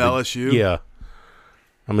kid from LSU? Yeah.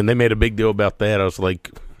 I mean, they made a big deal about that. I was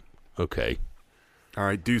like, okay. All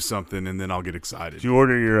right, do something, and then I'll get excited. Did you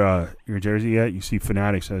order your jersey yet? You see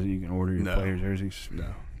Fanatics says you can order your No. player jerseys.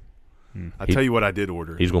 No. I'll tell you what I did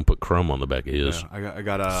order. He's going to put Crumb on the back of his. Yeah, I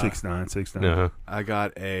got a 6'9". Uh-huh. I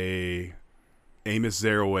got a Amos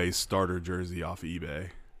Zaraway starter jersey off eBay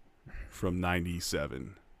from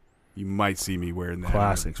 '97. You might see me wearing that.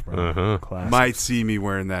 Classics, bro. Uh-huh. Classics. Might see me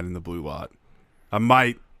wearing that in the blue lot. I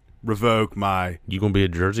might revoke my. You going to be a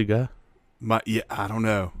jersey guy? Yeah, I don't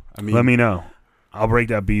know. I mean, Let me know. I'll break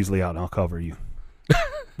that Beasley out and I'll cover you.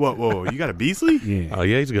 Whoa! You got a Beasley? Yeah. Oh,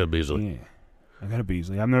 yeah, he's got a Beasley. Yeah. I got a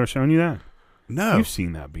Beasley. I've never shown you that. No. You've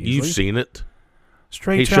seen that Beasley. You've seen it.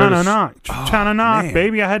 Straight He showed China us- knock. China knock, man.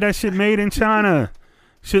 baby. I had that shit made in China.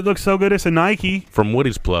 Shit looks so good. It's a Nike. From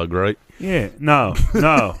Woody's plug, right? Yeah. No.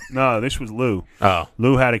 This was Lou. Oh.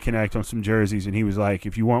 Lou had to connect on some jerseys, and he was like,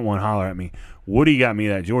 if you want one, holler at me. Woody got me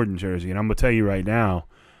that Jordan jersey, and I'm going to tell you right now,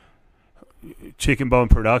 Chicken Bone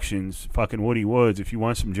Productions, fucking Woody Woods, if you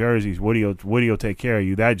want some jerseys, Woody will take care of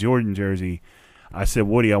you. That Jordan jersey, I said,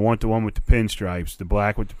 Woody, I want the one with the pinstripes, the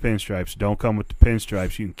black with the pinstripes. Don't come with the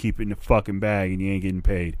pinstripes. You can keep it in the fucking bag, and you ain't getting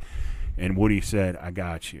paid. And Woody said, I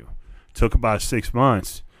got you. Took about 6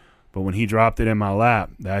 months, but when he dropped it in my lap,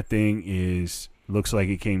 that thing looks like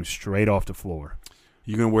it came straight off the floor.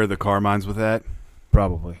 You gonna wear the Carmines with that?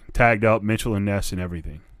 Probably. Tagged up, Mitchell and Ness and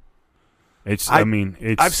everything. It's.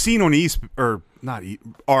 I've seen on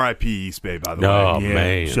RIP East Bay, by the Oh, way. Yeah,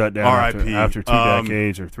 man. shut down RIP after 2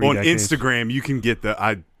 decades or 3 on decades. Instagram. You can get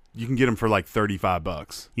them for like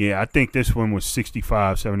 $35. Yeah, I think this one was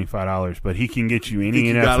 $65, $75, but he can get you any Think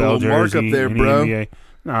you NFL got a little jersey, markup there, any bro. NBA.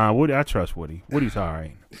 Nah, Woody, I trust Woody. Woody's all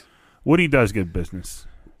right. Woody does good business.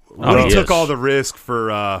 Woody yes. took all the risk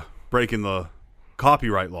for breaking the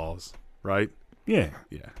copyright laws, right? Yeah.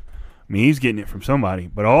 Yeah. I mean, he's getting it from somebody,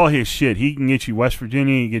 but all his shit, he can get you West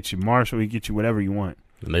Virginia, he can get you Marshall, he can get you whatever you want.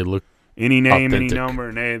 And they look Any name, authentic. any number,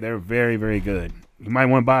 and they're very, very good. You might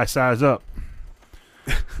want to buy a size up.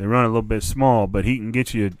 They run a little bit small, but he can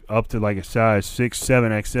get you up to like a size 6,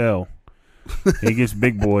 7 XL. He gets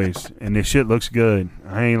big boys, and this shit looks good.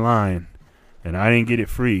 I ain't lying. And I didn't get it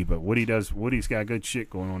free, but Woody's got good shit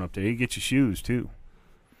going on up there. He gets you shoes, too.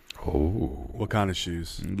 Oh. What kind of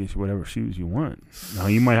shoes? He can get you whatever shoes you want. Now,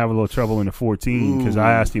 you might have a little trouble in the 14, because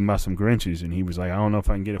I asked him about some Grinches, and he was like, I don't know if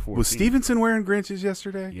I can get a 14. Was Stevenson wearing Grinches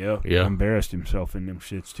yesterday? Yeah. Yeah. Embarrassed himself in them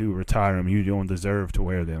shits, too. Retire them. You don't deserve to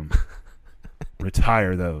wear them.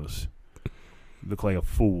 Retire those. Look like a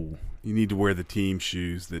fool. You need to wear the team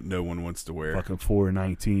shoes that no one wants to wear. Fucking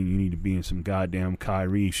 4-19. You need to be in some goddamn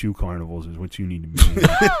Kyrie shoe carnivals is what you need to be in.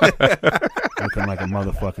 Looking like a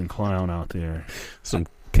motherfucking clown out there. Some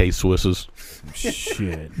K-Swisses.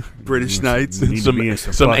 Shit. British Knights. You need to be in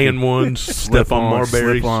Some fucking N1s. Stephon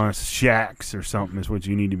Marbury's. Slip-on Shacks or something is what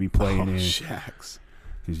you need to be playing in. Shacks.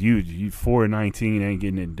 Because you 4-19 ain't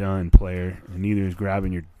getting it done, player. And neither is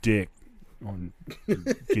grabbing your dick on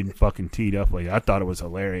getting fucking teed up like that. I thought it was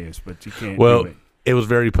hilarious, but you can't Well, do it. it was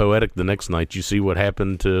very poetic the next night. You see what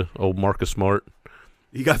happened to old Marcus Smart?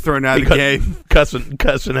 He got thrown out of the game.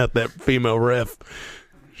 Cussing out that female ref.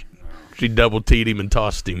 She double teed him and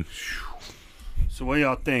tossed him. So what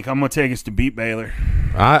y'all think? I'm going to take us to beat Baylor.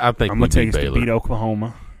 I think I'm we going to take beat us Baylor. to beat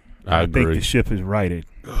Oklahoma. I think agree. the ship is righted.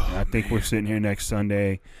 I think we're sitting here next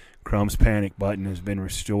Sunday. Crumb's panic button has been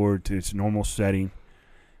restored to its normal setting.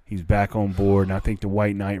 He's back on board, and I think the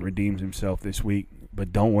White Knight redeems himself this week.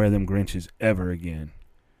 But don't wear them Grinches ever again.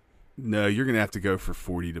 No, you're going to have to go for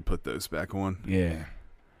 40 to put those back on. Yeah.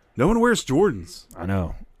 No one wears Jordans. I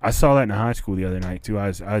know. I saw that in high school the other night, too. I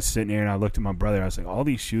was sitting there, and I looked at my brother. I was like, all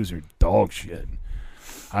these shoes are dog shit.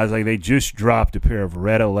 I was like, they just dropped a pair of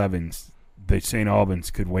red 11s that St.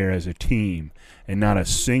 Albans could wear as a team, and not a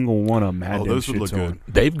single one of them had them those would shits look on. good.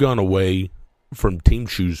 They've gone away from team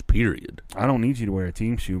shoes, period. I don't need you to wear a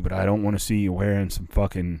team shoe, but I don't want to see you wearing some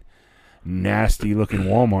fucking nasty-looking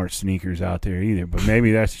Walmart sneakers out there either. But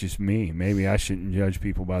maybe that's just me. Maybe I shouldn't judge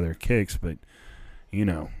people by their kicks, but, you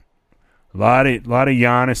know. A lot of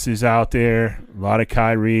Giannis's out there, a lot of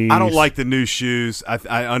Kyrie's. I don't like the new shoes.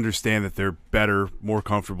 I understand that they're better, more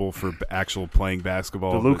comfortable for actual playing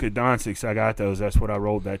basketball. the Luka Doncic. I got those. That's what I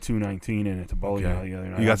rolled that 219 in at the bowling alley the other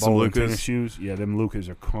night. You got some bowling Lukas? tennis shoes? Yeah, them Lukas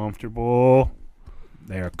are comfortable.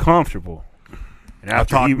 They are comfortable. And I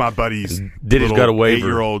talked my buddy's Diddy's got a waiver.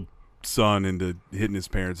 8-year-old son into hitting his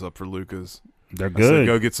parents up for Lucas. They're I said, good.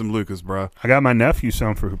 go get some Lucas, bro. I got my nephew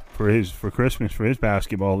some for Christmas for his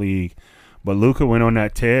basketball league. But Luka went on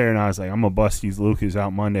that tear, and I was like, I'm going to bust these Lucas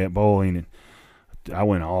out Monday at bowling. And I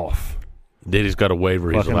went off. Diddy's got a waiver.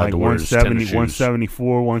 He's Fucking allowed like to wear his tennis 170, shoes.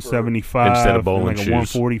 174, 175. Instead of bowling like a shoes.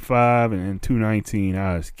 145, and then 219.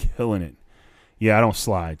 I was killing it. Yeah, I don't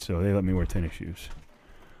slide, so they let me wear tennis shoes.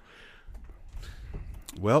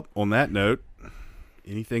 Well, on that note,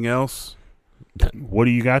 anything else? What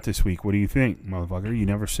do you got this week? What do you think, motherfucker? You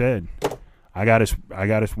never said. I got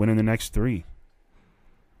us winning the next 3.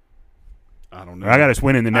 I don't know. I got us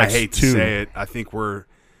winning the next 2. I hate to say it. I think we're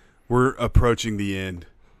approaching the end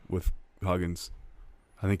with Huggins.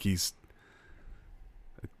 I think he's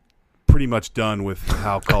pretty much done with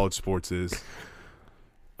how college sports is.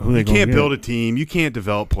 You can't build a team. You can't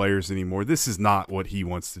develop players anymore. This is not what he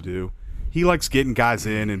wants to do. He likes getting guys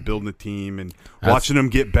in and building a team and watching them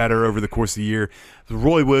get better over the course of the year.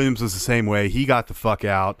 Roy Williams was the same way. He got the fuck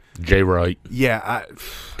out. Jay Wright. Yeah, I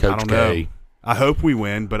Coach don't K. know. I hope we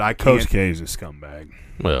win, but I can't. Coach K is a scumbag.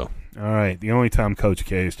 Well, all right. The only time Coach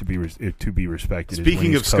K is to be respected.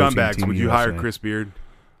 Speaking is of when he's coaching scumbags, Team would you USA. hire Chris Beard?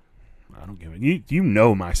 I don't give it. You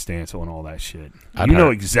know my stance on all that shit. I'd you know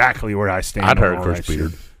hire- exactly where I stand. I'd on hire all Chris that shit.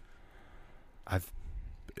 Beard.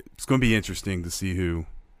 It's going to be interesting to see who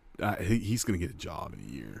he's going to get a job in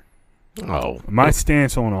a year. Oh, My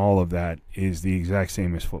stance on all of that is the exact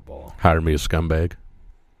same as football. hire me a scumbag.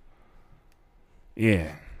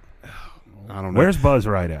 Yeah. I don't know. Where's Buzz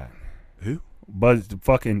Wright at? Who? Buzz, the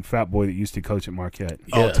fucking fat boy that used to coach at Marquette.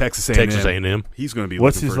 Oh, Texas A&M. Texas A&M. He's going to be.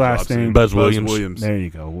 What's looking his for a last job name? soon. Buzz Williams. There you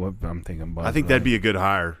go. I'm thinking Buzz. I think that'd be a good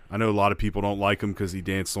hire. I know a lot of people don't like him because he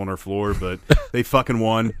danced on our floor, but they fucking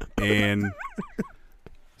won. And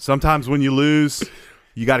sometimes when you lose,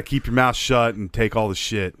 you got to keep your mouth shut and take all the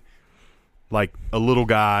shit, like a little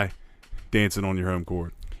guy dancing on your home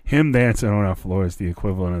court. Him dancing on our floor is the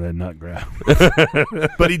equivalent of that nut grab.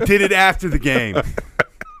 But he did it after the game.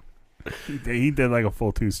 He did like a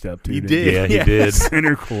full 2-step too. He didn't did. Yeah, he Yes. did.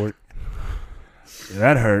 Center court. Yeah,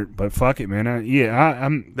 that hurt, but fuck it, man.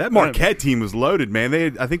 I'm That Marquette team was loaded, man.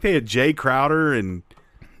 I think they had Jay Crowder and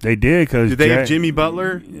They did because did they have Jimmy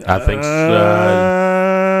Butler? I think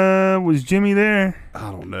was Jimmy there?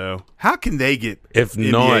 I don't know. How can they get? if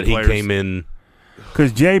NBA not, he players? came in.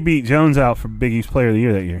 Because Jay beat Jones out for Big East Player of the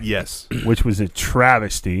Year that year. Yes, Which was a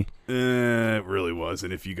travesty. it really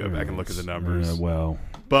wasn't. If you go back and look at the numbers, Well,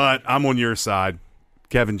 but I'm on your side.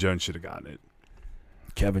 Kevin Jones should have gotten it.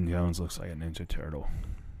 Kevin Jones looks like a Ninja Turtle.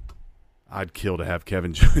 I'd kill to have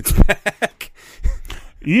Kevin Jones back.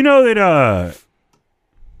 You know that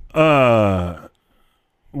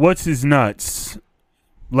what's his nuts?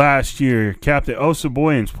 Last year, Captain Osa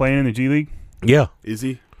Boyan's playing in the G League. Yeah. Is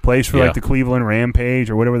he? Plays for Yeah. like the Cleveland Rampage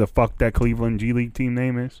or whatever the fuck that Cleveland G League team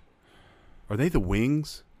name is. Are they the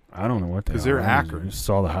Wings? I don't know what they are. 'Cause they're I Akron. just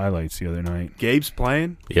saw the highlights the other night. Gabe's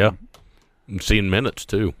playing. Yeah. I'm seeing minutes,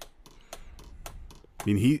 too. I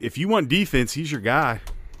mean, if you want defense, he's your guy.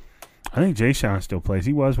 I think Jay Sean still plays.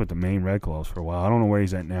 He was with the Maine Red Claws for a while. I don't know where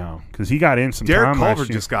he's at now because he got in some Derek time Culver last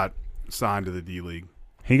year. just got signed to the D League.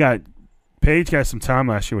 Page got some time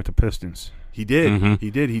last year with the Pistons. He did. Mhm. He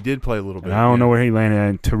did. He did play a little bit. And I don't know yeah. where he landed.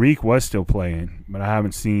 And Tariq was still playing, but I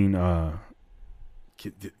haven't seen.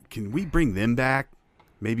 Can we bring them back?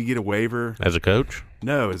 Maybe get a waiver? As a coach?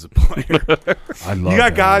 No, as a player. I love You got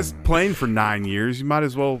that. guys playing for 9 years. You might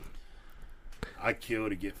as well. I'd kill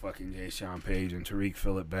to get fucking Jay Sean Page and Tariq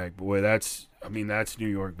Phillip back. Boy, that's New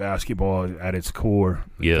York basketball at its core.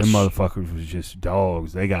 Yes. Them motherfuckers was just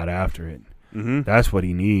dogs. They got after it. Mm-hmm. That's what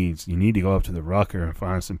he needs. You need to go up to the Rucker and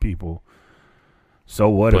find some people. So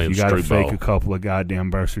what Playing if you got to street fake ball. a couple of goddamn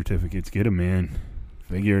birth certificates? Get them in.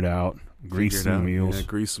 Figure it out. Grease Figure it some out. wheels. Yeah,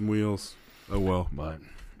 grease some wheels. Oh, well. But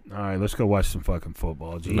all right, let's go watch some fucking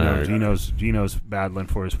football. All right. Gino's battling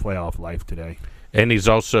for his playoff life today. And he's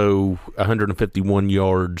also 151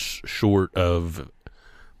 yards short of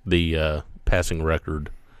the passing record,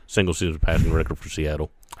 single season passing record for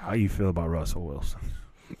Seattle. How you feel about Russell Wilson?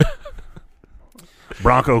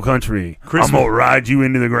 Bronco country. Christmas- I'm gonna ride you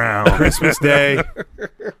into the ground. Christmas Day.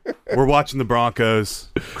 We're watching the Broncos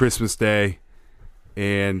Christmas Day,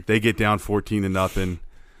 and they get down 14-0.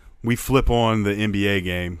 We flip on the NBA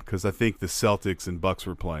game because I think the Celtics and Bucks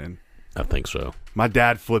were playing. I think so. My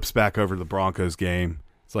dad flips back over to the Broncos game.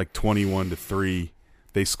 It's like 21-3.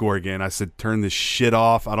 They score again. I said, "Turn this shit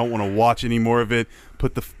off. I don't want to watch any more of it.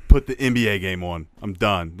 Put the NBA game on. I'm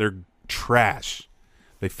done. They're trash."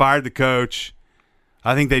 They fired the coach.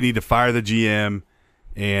 I think they need to fire the GM,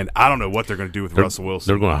 and I don't know what they're going to do with Russell Wilson.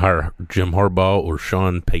 They're going to hire Jim Harbaugh or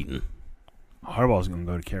Sean Payton. Harbaugh's gonna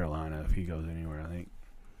go to Carolina if he goes anywhere. I think.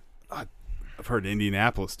 I've heard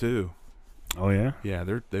Indianapolis too. Oh yeah, Yeah,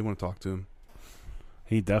 they want to talk to him.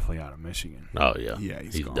 he definitely out of Michigan. Oh, yeah. Yeah,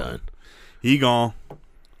 he's gone. done. He gone.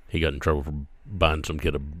 He got in trouble for buying some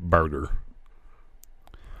kid a burger.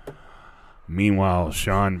 Meanwhile,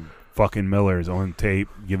 Sean fucking Miller is on tape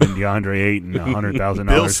giving DeAndre Ayton $100,000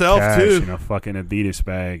 Bill Self, cash too. in a fucking Adidas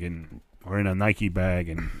bag or in a Nike bag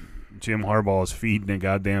and Jim Harbaugh is feeding a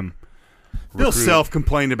goddamn Bill recruit. Self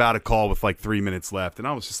complained about a call with like 3 minutes left, and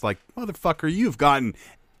I was just like, motherfucker, you've gotten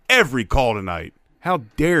every call tonight. How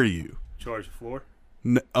dare you? Charge the floor?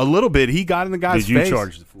 A little bit. He got in the guy's Did you face.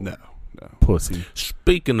 charge the floor? No. Pussy.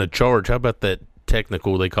 Speaking of charge, how about that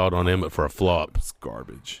technical they called on Emmett for a flop? It's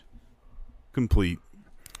garbage. Complete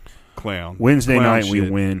clown. Wednesday Clown night shit. we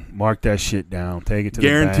win. Mark that shit down. Take it to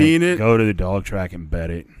Guaranteeing the bank. it? Go to the dog track and bet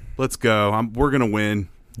it. Let's go. We're going to win.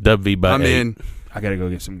 WV by I'm 8. in. I got to go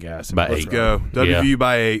get some gas. By Let's 8. go. WVU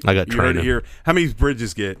by 8. I got you heard it training. here. How many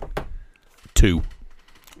Bridges get? 2.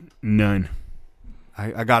 None.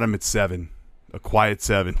 I got him at 7. A quiet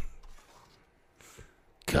 7.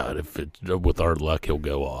 God, if it's with our luck, he'll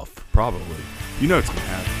go off. Probably. You know it's going to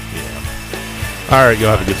happen. Yeah. All right,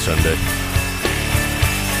 y'all have a good Sunday.